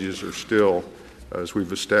damages are still, as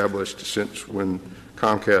we've established since when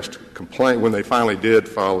Comcast complained, when they finally did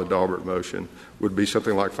file a Daubert motion, would be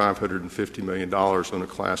something like $550 million on a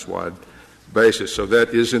class-wide basis. So that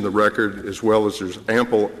is in the record, as well as there's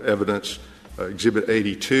ample evidence, Exhibit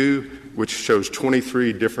 82, which shows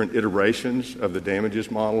 23 different iterations of the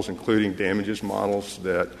damages models, including damages models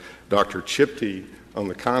that Dr. Chipty on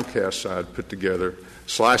the Comcast side put together,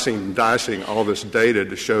 slicing and dicing all this data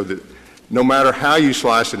to show that no matter how you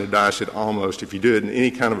slice it and dice it, almost, if you do it in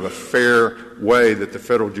any kind of a fair way that the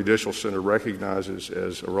Federal Judicial Center recognizes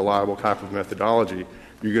as a reliable type of methodology,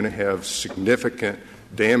 you're going to have significant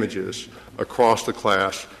damages across the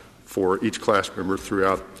class for each class member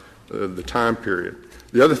throughout the time period.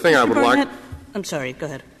 The other thing I would like — I'm sorry, go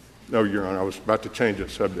ahead. No, Your Honor, I was about to change the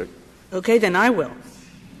subject. Okay, then I will.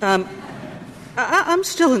 I'm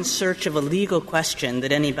still in search of a legal question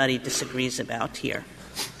that anybody disagrees about here.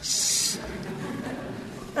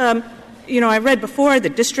 I read before the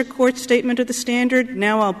district court statement of the standard.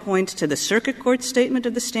 Now I'll point to the circuit court statement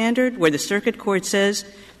of the standard, where the circuit court says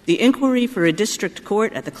the inquiry for a district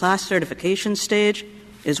court at the class certification stage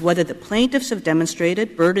is whether the plaintiffs have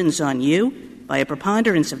demonstrated burdens on you by a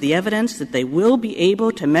preponderance of the evidence that they will be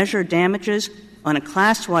able to measure damages on a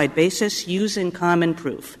class-wide basis using common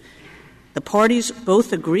proof. The parties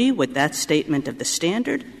both agree with that statement of the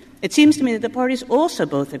standard. It seems to me that the parties also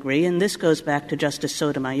both agree, and this goes back to Justice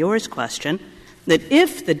Sotomayor's question, that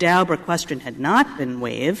if the Daubert question had not been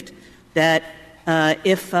waived, that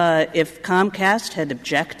if Comcast had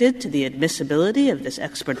objected to the admissibility of this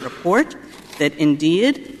expert report, that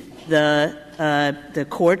indeed the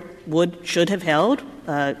court should have held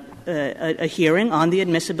a hearing on the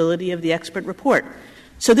admissibility of the expert report.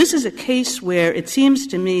 So this is a case where it seems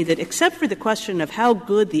to me that except for the question of how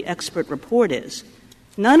good the expert report is,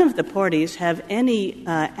 none of the parties have any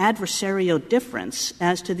adversarial difference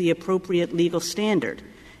as to the appropriate legal standard.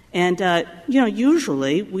 And,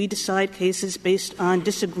 usually we decide cases based on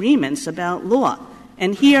disagreements about law.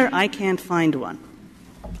 And here I can't find one.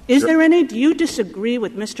 Is there any? Do you disagree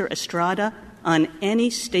with Mr. Estrada on any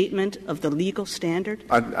statement of the legal standard?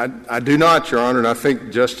 I do not, Your Honor, and I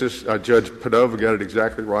think Judge Padova got it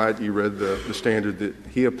exactly right. You read the standard that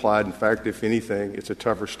he applied. In fact, if anything, it's a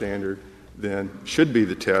tougher standard than should be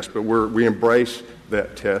the test. But we embrace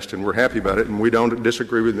that test, and we're happy about it, and we don't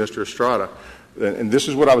disagree with Mr. Estrada. And this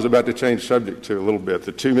is what I was about to change subject to a little bit,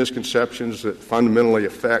 the two misconceptions that fundamentally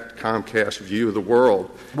affect Comcast's view of the world.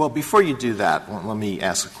 Well, before you do that, let me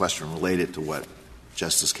ask a question related to what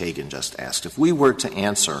Justice Kagan just asked. If we were to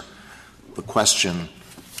answer the question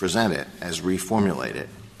presented as reformulated,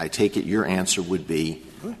 I take it your answer would be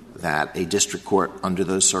that a district court under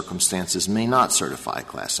those circumstances may not certify a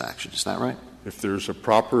class action. Is that right? If there's a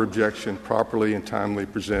proper objection properly and timely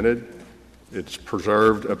presented, it's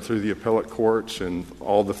preserved up through the appellate courts and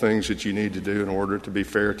all the things that you need to do in order to be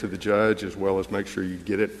fair to the judge, as well as make sure you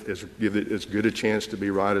give it as good a chance to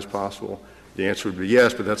be right as possible. The answer would be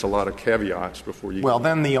yes, but that's a lot of caveats before you. Well,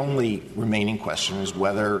 then the only remaining question is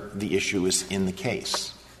whether the issue is in the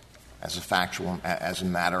case as a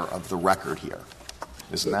matter of the record here.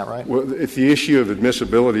 Isn't that right? Well, if the issue of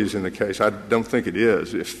admissibility is in the case, I don't think it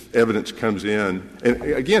is. If evidence comes in, and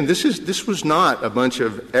again, this was not a bunch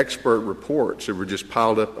of expert reports that were just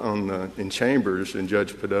piled up in chambers, and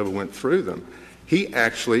Judge Padova went through them. He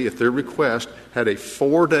actually, at their request, had a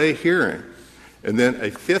 4-day hearing, and then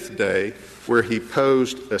a 5th day where he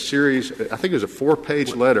posed a series. I think it was a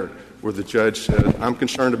 4-page letter where the judge said, "I'm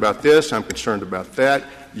concerned about this. I'm concerned about that.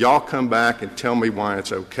 Y'all come back and tell me why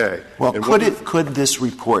it's okay." Well, could this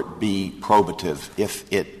report be probative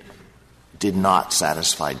if it did not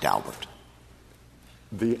satisfy Daubert?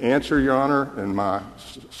 The answer, Your Honor, and my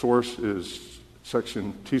source is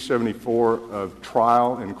Section 274 of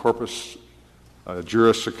Trial in Corpus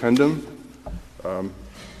Juris Secundum,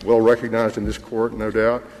 well recognized in this court, no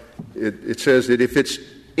doubt. It says that if it's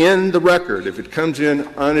in the record, if it comes in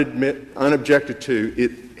unobjected to,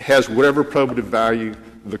 it has whatever probative value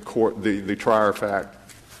the trier of fact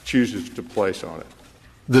chooses to place on it.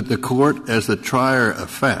 That the court, as the trier of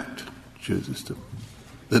fact, chooses to.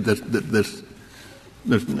 That's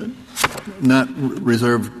not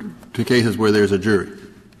reserved to cases where there's a jury.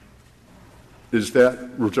 Is that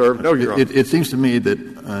reserved? No, Your Honor. It seems to me that,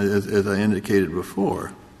 as I indicated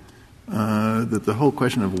before, that the whole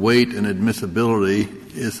question of weight and admissibility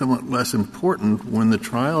is somewhat less important when the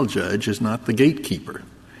trial judge is not the gatekeeper.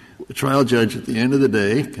 The trial judge at the end of the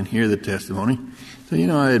day can hear the testimony. So,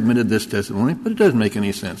 I admitted this testimony, but it doesn't make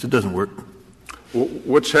any sense. It doesn't work. Well,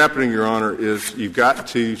 what's happening, Your Honor, is you've got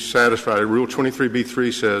to satisfy — Rule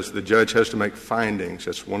 23b3 says the judge has to make findings.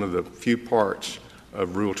 That's one of the few parts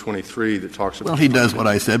of Rule 23 that talks about — Well, he does what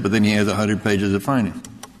I said, but then he has 100 pages of findings.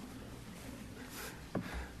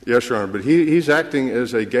 Yes, Your Honor, but he's acting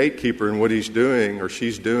as a gatekeeper, and what he's doing or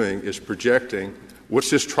she's doing is projecting what's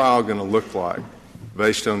this trial going to look like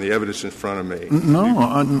based on the evidence in front of me. No,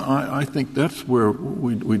 I think that's where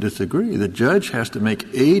we disagree. The judge has to make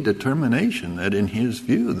a determination that, in his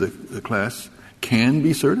view, the class can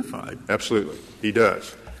be certified. Absolutely. He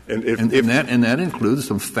does. And that includes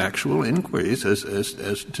some factual inquiries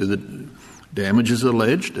as to the damages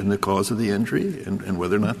alleged and the cause of the injury and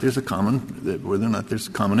whether or not there's a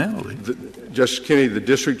commonality. Justice Kennedy, the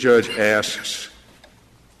district judge asks,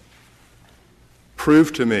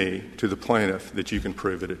 prove to me, to the plaintiff, that you can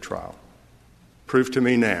prove it at trial. Prove to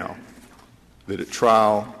me now that at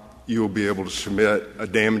trial you will be able to submit a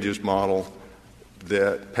damages model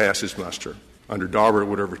that passes muster under Daubert,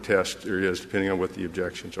 whatever test there is, depending on what the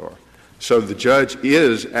objections are. So the judge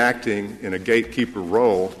is acting in a gatekeeper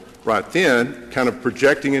role right then, kind of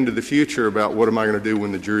projecting into the future about what am I going to do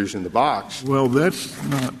when the jury's in the box. Well, that's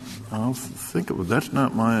not — I'll think of it. That's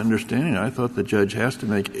not my understanding. I thought the judge has to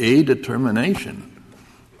make a determination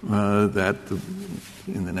that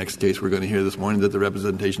in the next case we're going to hear this morning, that the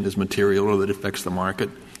representation is material or that it affects the market.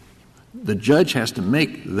 The judge has to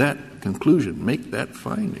make that conclusion, make that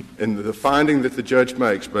finding. And the finding that the judge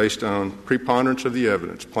makes based on preponderance of the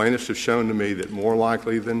evidence, plaintiffs have shown to me that more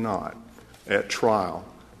likely than not at trial,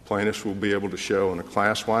 plaintiffs will be able to show on a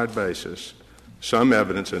class-wide basis some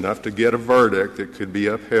evidence, enough to get a verdict that could be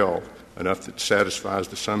upheld, enough that satisfies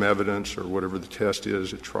the sum evidence or whatever the test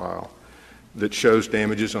is at trial, that shows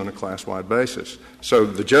damages on a class-wide basis. So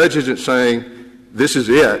the judge isn't saying, this is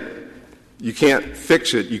it, you can't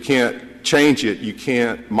fix it, you can't change it, you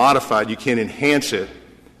can't modify it, you can't enhance it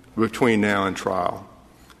between now and trial.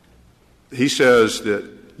 He says that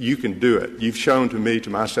you can do it. You've shown to me, to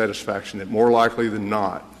my satisfaction, that more likely than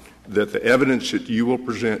not, that the evidence that you will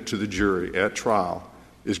present to the jury at trial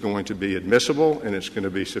is going to be admissible and it's going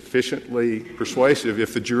to be sufficiently persuasive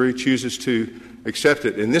if the jury chooses to accept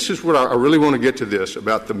it. And this is what I really want to get to this,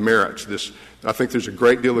 about the merits. I think there's a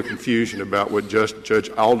great deal of confusion about what Judge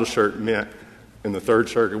Aldersert meant in the Third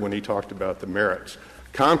Circuit when he talked about the merits.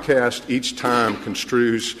 Comcast each time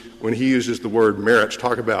construes, when he uses the word merits,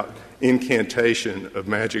 talk about incantation of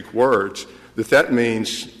magic words, that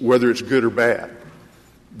means whether it's good or bad.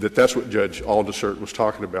 That's what Judge Aldersert was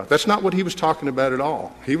talking about. That's not what he was talking about at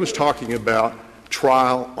all. He was talking about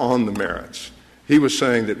trial on the merits. He was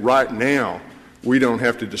saying that right now we don't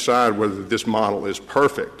have to decide whether this model is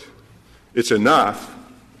perfect. It's enough.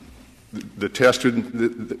 The test,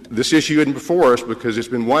 this issue isn't before us because it's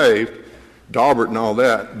been waived, Daubert and all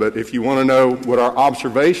that. But if you want to know what our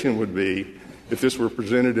observation would be if this were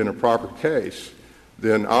presented in a proper case,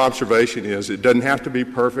 then our observation is it doesn't have to be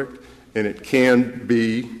perfect, and it can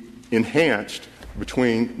be enhanced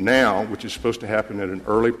between now, which is supposed to happen at an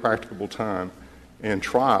early practicable time, and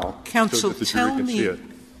trial. Counsel, so that the jury tell can me, see it.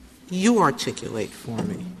 you articulate for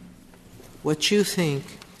me what you think,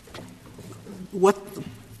 what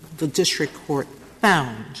the district court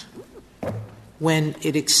found when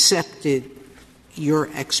it accepted your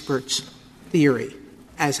expert's theory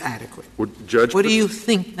as adequate. What do you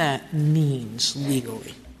think that means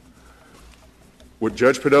legally? What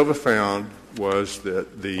Judge Padova found was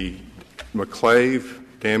that the McClave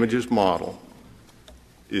damages model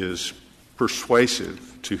is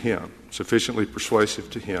persuasive to him, sufficiently persuasive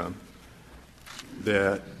to him,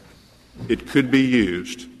 that it could be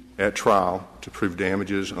used at trial to prove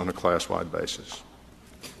damages on a class-wide basis.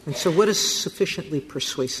 And so what does sufficiently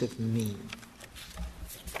persuasive mean?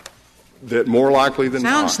 That more likely than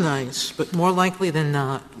not. Sounds nice, but more likely than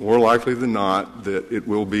not. More likely than not that it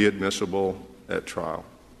will be admissible at trial.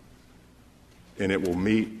 And it will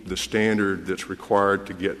meet the standard that's required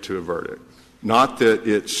to get to a verdict. Not that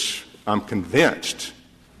I'm convinced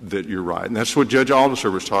that you're right. And that's what Judge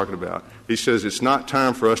Aldersert was talking about. He says it's not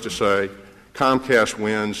time for us to say Comcast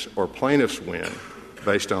wins or plaintiffs win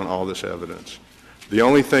based on all this evidence. The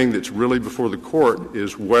only thing that's really before the court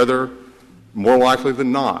is whether, more likely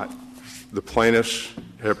than not, the plaintiffs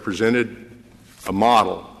have presented a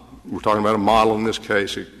model. We're talking about a model in this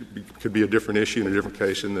case. It could be a different issue in a different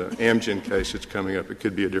case. In the Amgen case that's coming up, it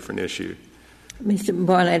could be a different issue. Mr.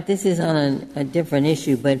 Barnett, this is on a different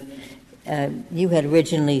issue, but you had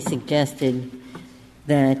originally suggested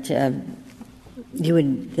that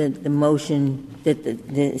the motion, that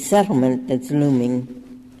the settlement that's looming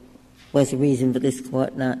was a reason for this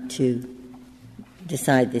Court not to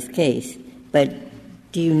decide this case. But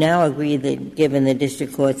do you now agree that, given the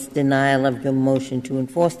district court's denial of your motion to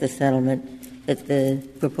enforce the settlement, that the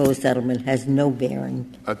proposed settlement has no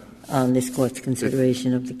bearing on this Court's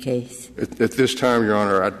consideration of the case? At this time, Your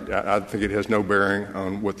Honor, I think it has no bearing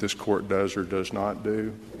on what this Court does or does not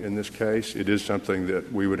do in this case. It is something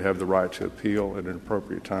that we would have the right to appeal at an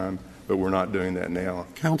appropriate time, but we're not doing that now.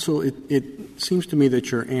 Counsel, it seems to me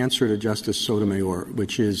that your answer to Justice Sotomayor,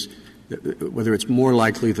 which is whether it's more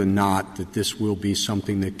likely than not that this will be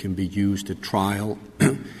something that can be used at trial,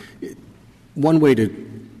 one way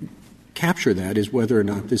to capture that is whether or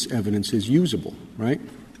not this evidence is usable, right?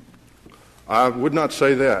 I would not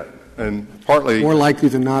say that. And partly more likely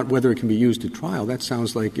than not whether it can be used at trial. That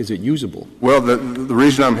sounds like, is it usable? Well, the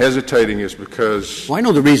reason I'm hesitating is because I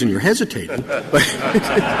know the reason you're hesitating.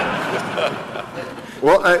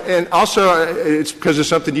 Well, and also it's because it's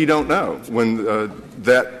something you don't know. When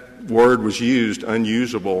that word was used,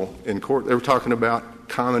 unusable, in court, they were talking about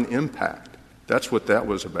common impact. That's what that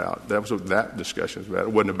was about. That was what that discussion was about.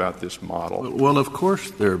 It wasn't about this model. Well, of course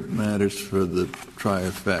there are matters for the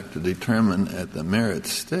trier fact to determine at the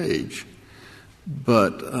merits stage,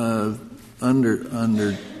 but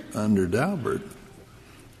under Daubert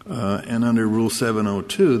and under Rule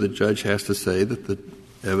 702, the judge has to say that the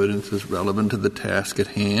evidence is relevant to the task at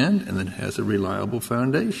hand and that it has a reliable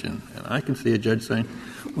foundation. And I can see a judge saying,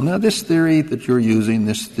 well, now this theory that you're using,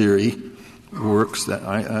 this theory works. That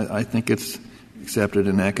I think it's accepted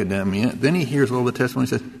in academia. Then he hears all the testimony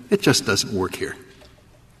and says, it just doesn't work here.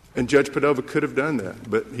 And Judge Padova could have done that,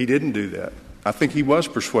 but he didn't do that. I think he was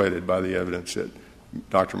persuaded by the evidence that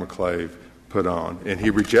Dr. McClave put on, and he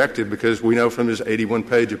rejected, because we know from his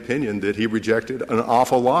 81-page opinion that he rejected an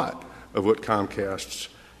awful lot of what Comcast's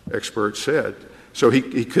experts said. So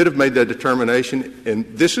he could have made that determination, and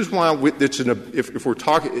this is why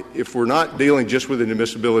if we're not dealing just with an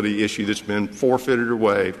admissibility issue that's been forfeited or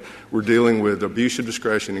waived, we're dealing with abuse of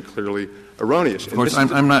discretion and clearly erroneous. Of course,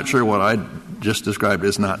 I'm not sure what I just described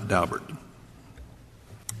is not Daubert.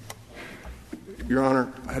 Your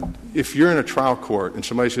Honor, if you're in a trial court and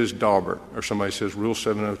somebody says Daubert or somebody says Rule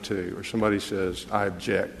 702 or somebody says I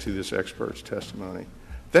object to this expert's testimony,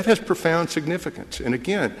 that has profound significance. And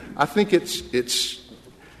again, I think it's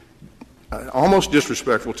almost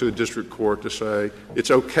disrespectful to a district court to say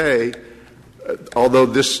it's okay, although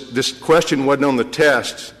this question wasn't on the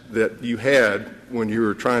test that you had when you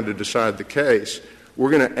were trying to decide the case,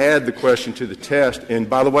 we're going to add the question to the test, and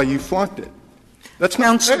by the way, you flunked it. That's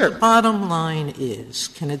not fair. The bottom line is,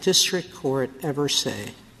 can a district court ever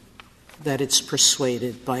say that it's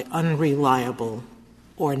persuaded by unreliable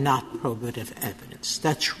or not probative evidence?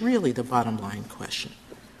 That's really the bottom line question.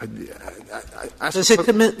 Does it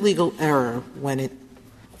commit legal error when it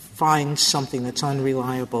finds something that's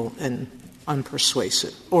unreliable and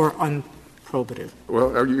unpersuasive or unprobative?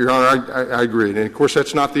 Well, Your Honor, I agree. And, of course,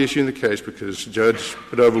 that's not the issue in the case because Judge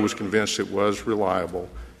Padova was convinced it was reliable,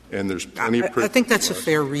 and there's plenty of proof. I think that's a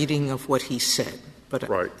fair reading of what he said. But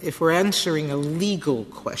right. If we're answering a legal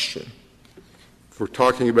question, we're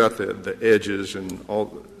talking about the edges and all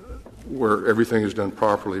where everything is done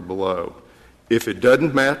properly below. If it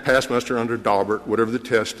doesn't pass muster under Daubert, whatever the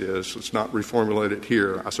test is, let's not reformulate it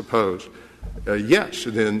here, I suppose. Yes,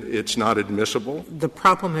 then it's not admissible. The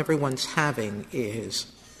problem everyone's having is,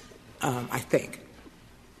 I think,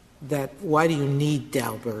 that why do you need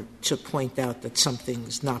Daubert to point out that something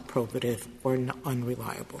is not probative or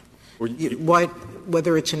unreliable?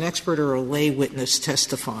 Whether it's an expert or a lay witness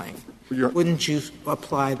testifying, wouldn't you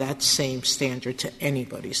apply that same standard to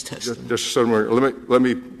anybody's testimony? Just let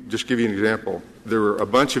me just give you an example. There were a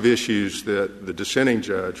bunch of issues that the dissenting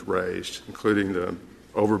judge raised, including the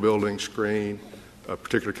overbuilding screen, a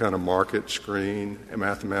particular kind of market screen, and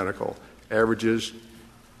mathematical averages.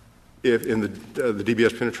 If in the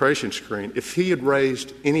DBS penetration screen, if he had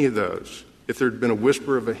raised any of those, if there had been a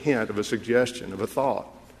whisper of a hint, of a suggestion, of a thought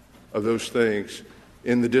of those things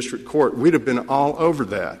in the district court, we'd have been all over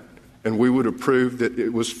that. And we would have proved that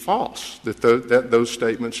it was false, that those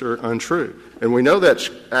statements are untrue. And we know that's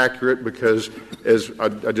accurate because, as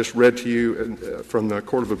I just read to you from the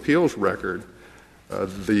Court of Appeals record,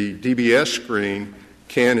 the DBS screen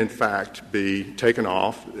can, in fact, be taken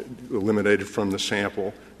off, eliminated from the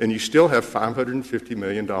sample, and you still have $550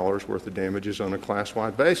 million worth of damages on a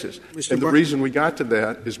class-wide basis. And the reason we got to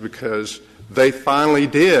that is because they finally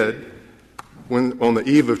did, when on the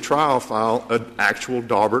eve of trial, file an actual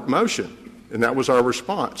Daubert motion. And that was our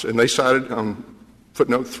response. And they cited on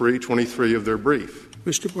footnote 323 of their brief.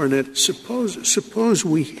 Mr. Barnett, suppose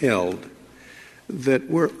we held that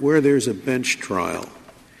where there's a bench trial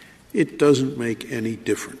it doesn't make any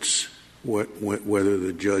difference whether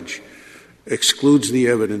the judge excludes the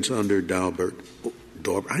evidence under Daubert.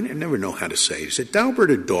 I never know how to say it. Is it Daubert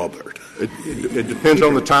or Daubert? It depends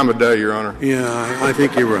on the time of day, Your Honor. Yeah, I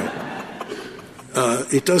think you're right.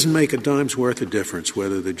 It doesn't make a dime's worth of difference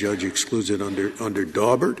whether the judge excludes it under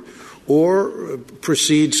Daubert or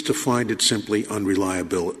proceeds to find it simply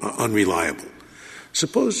unreliable.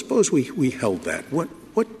 Suppose we held that.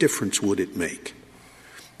 What difference would it make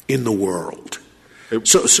in the world?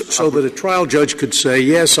 So that a trial judge could say,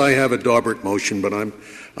 yes, I have a Daubert motion, but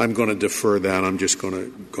I'm going to defer that. I'm just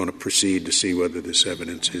going to proceed to see whether this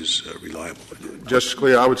evidence is reliable. Justice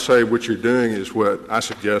Scalia, I would say what you're doing is what I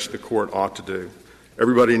suggest the court ought to do.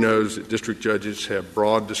 Everybody knows that district judges have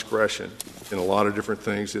broad discretion in a lot of different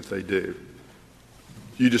things that they do.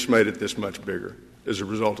 You just made it this much bigger as a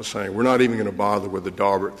result of saying we're not even going to bother with the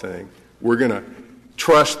Daubert thing. We're going to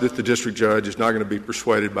trust that the district judge is not going to be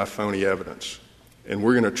persuaded by phony evidence. And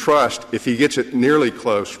we're going to trust, if he gets it nearly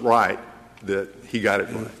close right, that he got it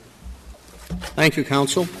right. Thank you,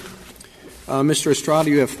 counsel. Mr. Estrada,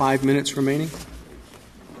 you have 5 minutes remaining.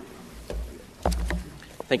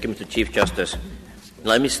 Thank you, Mr. Chief Justice.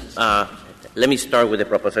 Let me start with the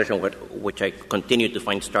proposition which I continue to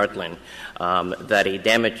find startling, that a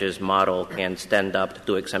damages model can stand up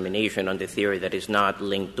to examination on the theory that is not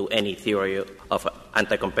linked to any theory of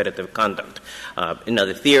anti-competitive conduct.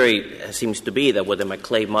 The theory seems to be that what the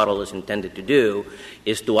McClay model is intended to do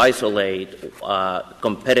is to isolate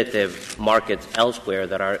competitive markets elsewhere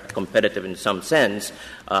that are competitive in some sense,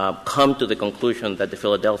 come to the conclusion that the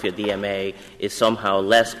Philadelphia DMA is somehow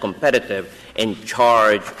less competitive and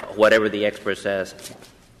charge whatever the expert says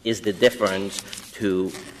is the difference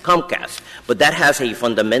to Comcast. But that has a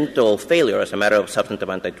fundamental failure as a matter of substantive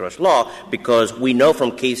antitrust law, because we know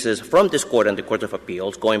from cases from this Court and the Court of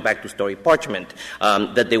Appeals, going back to Story Parchment,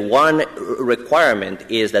 that the one requirement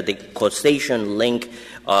is that the causation link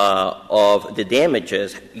of the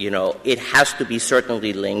damages, it has to be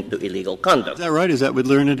certainly linked to illegal conduct. Is that right? Is that what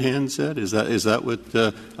Learned Hand said? Is that what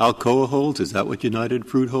Alcoa holds? Is that what United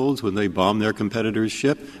Fruit holds when they bomb their competitor's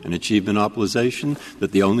ship and achieve monopolization,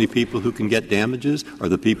 that the only people who can get damages are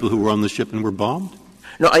the people who were on the ship and were bombed?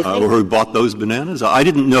 No, I think or who bought those bananas? I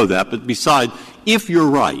didn't know that, but besides, if you're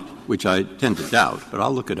right, which I tend to doubt, but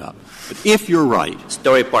I'll look it up. But if you're right,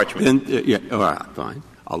 Story Parchment. Then, all right, fine.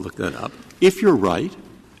 I'll look that up. If you're right,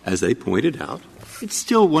 as they pointed out, it's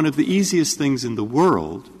still one of the easiest things in the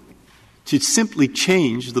world to simply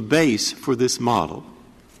change the base for this model.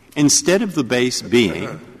 Instead of the base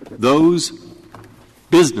being those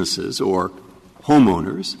businesses or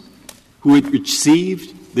homeowners who had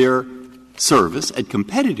received their service at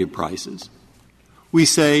competitive prices, we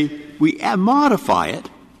say we modify it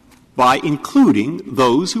by including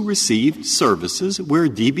those who received services where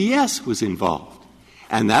DBS was involved.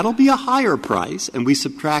 And that'll be a higher price, and we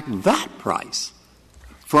subtract that price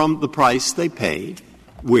from the price they paid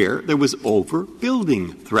where there was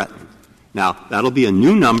overbuilding threatened. Now, that'll be a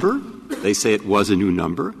new number. They say it was a new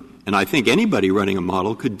number, and I think anybody running a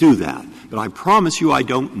model could do that. But I promise you I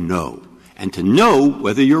don't know. And to know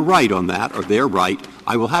whether you're right on that or they're right,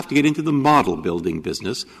 I will have to get into the model building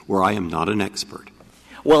business where I am not an expert.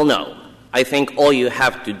 Well, no. I think all you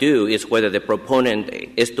have to do is to ask whether the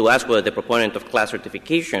proponent of class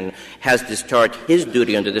certification has discharged his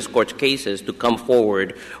duty under this Court's cases to come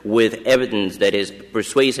forward with evidence that is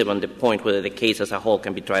persuasive on the point whether the case as a whole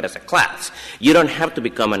can be tried as a class. You don't have to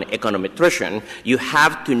become an econometrician. You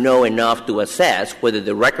have to know enough to assess whether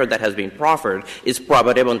the record that has been proffered is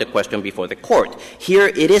probative on the question before the Court. Here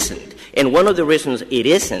it isn't. And one of the reasons it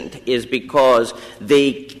isn't is because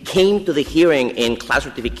they came to the hearing in class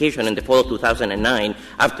certification in the fall of 2009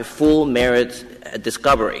 after full merits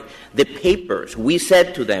discovery. The papers, we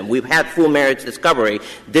said to them, we've had full merits discovery,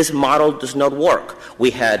 this model does not work.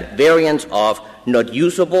 We had variants of not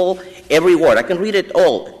usable, every word. I can read it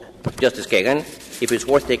all, Justice Kagan, if it's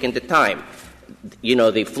worth taking the time.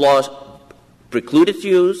 The flaws preclude its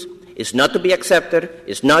use, is not to be accepted,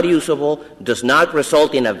 is not usable, does not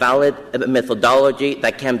result in a valid methodology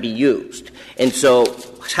that can be used. And so,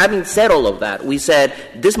 having said all of that, we said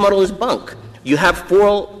this model is bunk. You have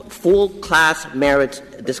full class merits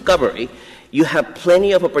discovery. You have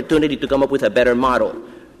plenty of opportunity to come up with a better model.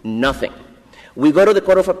 Nothing. We go to the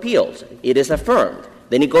Court of Appeals. It is affirmed.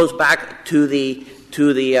 Then it goes back to the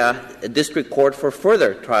district court for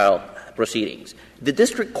further trial proceedings. The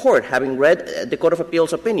district court, having read the Court of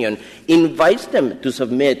Appeals' opinion, invites them to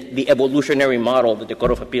submit the evolutionary model that the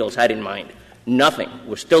Court of Appeals had in mind. Nothing.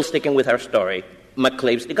 We're still sticking with our story.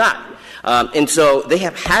 McCabe's the guy. And so they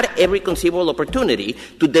have had every conceivable opportunity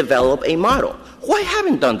to develop a model. Why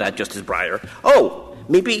haven't done that, Justice Breyer? Oh,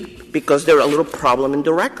 maybe because there's a little problem in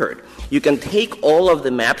the record. You can take all of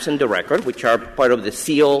the maps in the record, which are part of the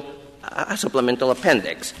SEAL supplemental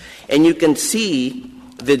appendix, and you can see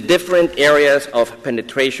the different areas of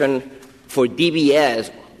penetration for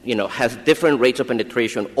DBS, has different rates of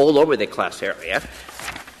penetration all over the class area.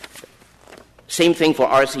 Same thing for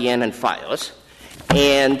RCN and FiOS.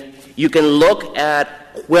 And you can look at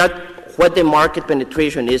what the market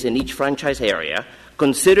penetration is in each franchise area,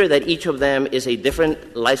 consider that each of them is a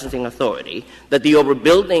different licensing authority, that the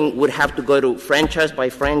overbuilding would have to go to franchise by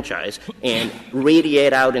franchise and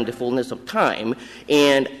radiate out in the fullness of time.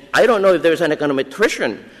 And I don't know if there's an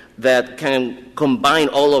econometrician that can combine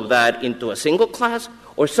all of that into a single class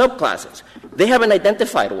or subclasses. They haven't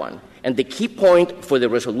identified one. And the key point for the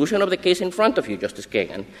resolution of the case in front of you, Justice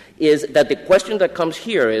Kagan, is that the question that comes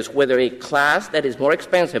here is whether a class that is more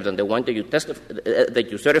expensive than the one that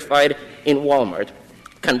you certified in Walmart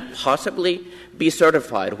can possibly be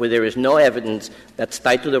certified where there is no evidence that's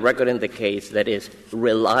tied to the record in the case that is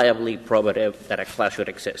reliably probative that a class should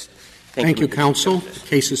exist. Thank you, counsel. The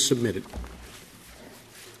case is submitted.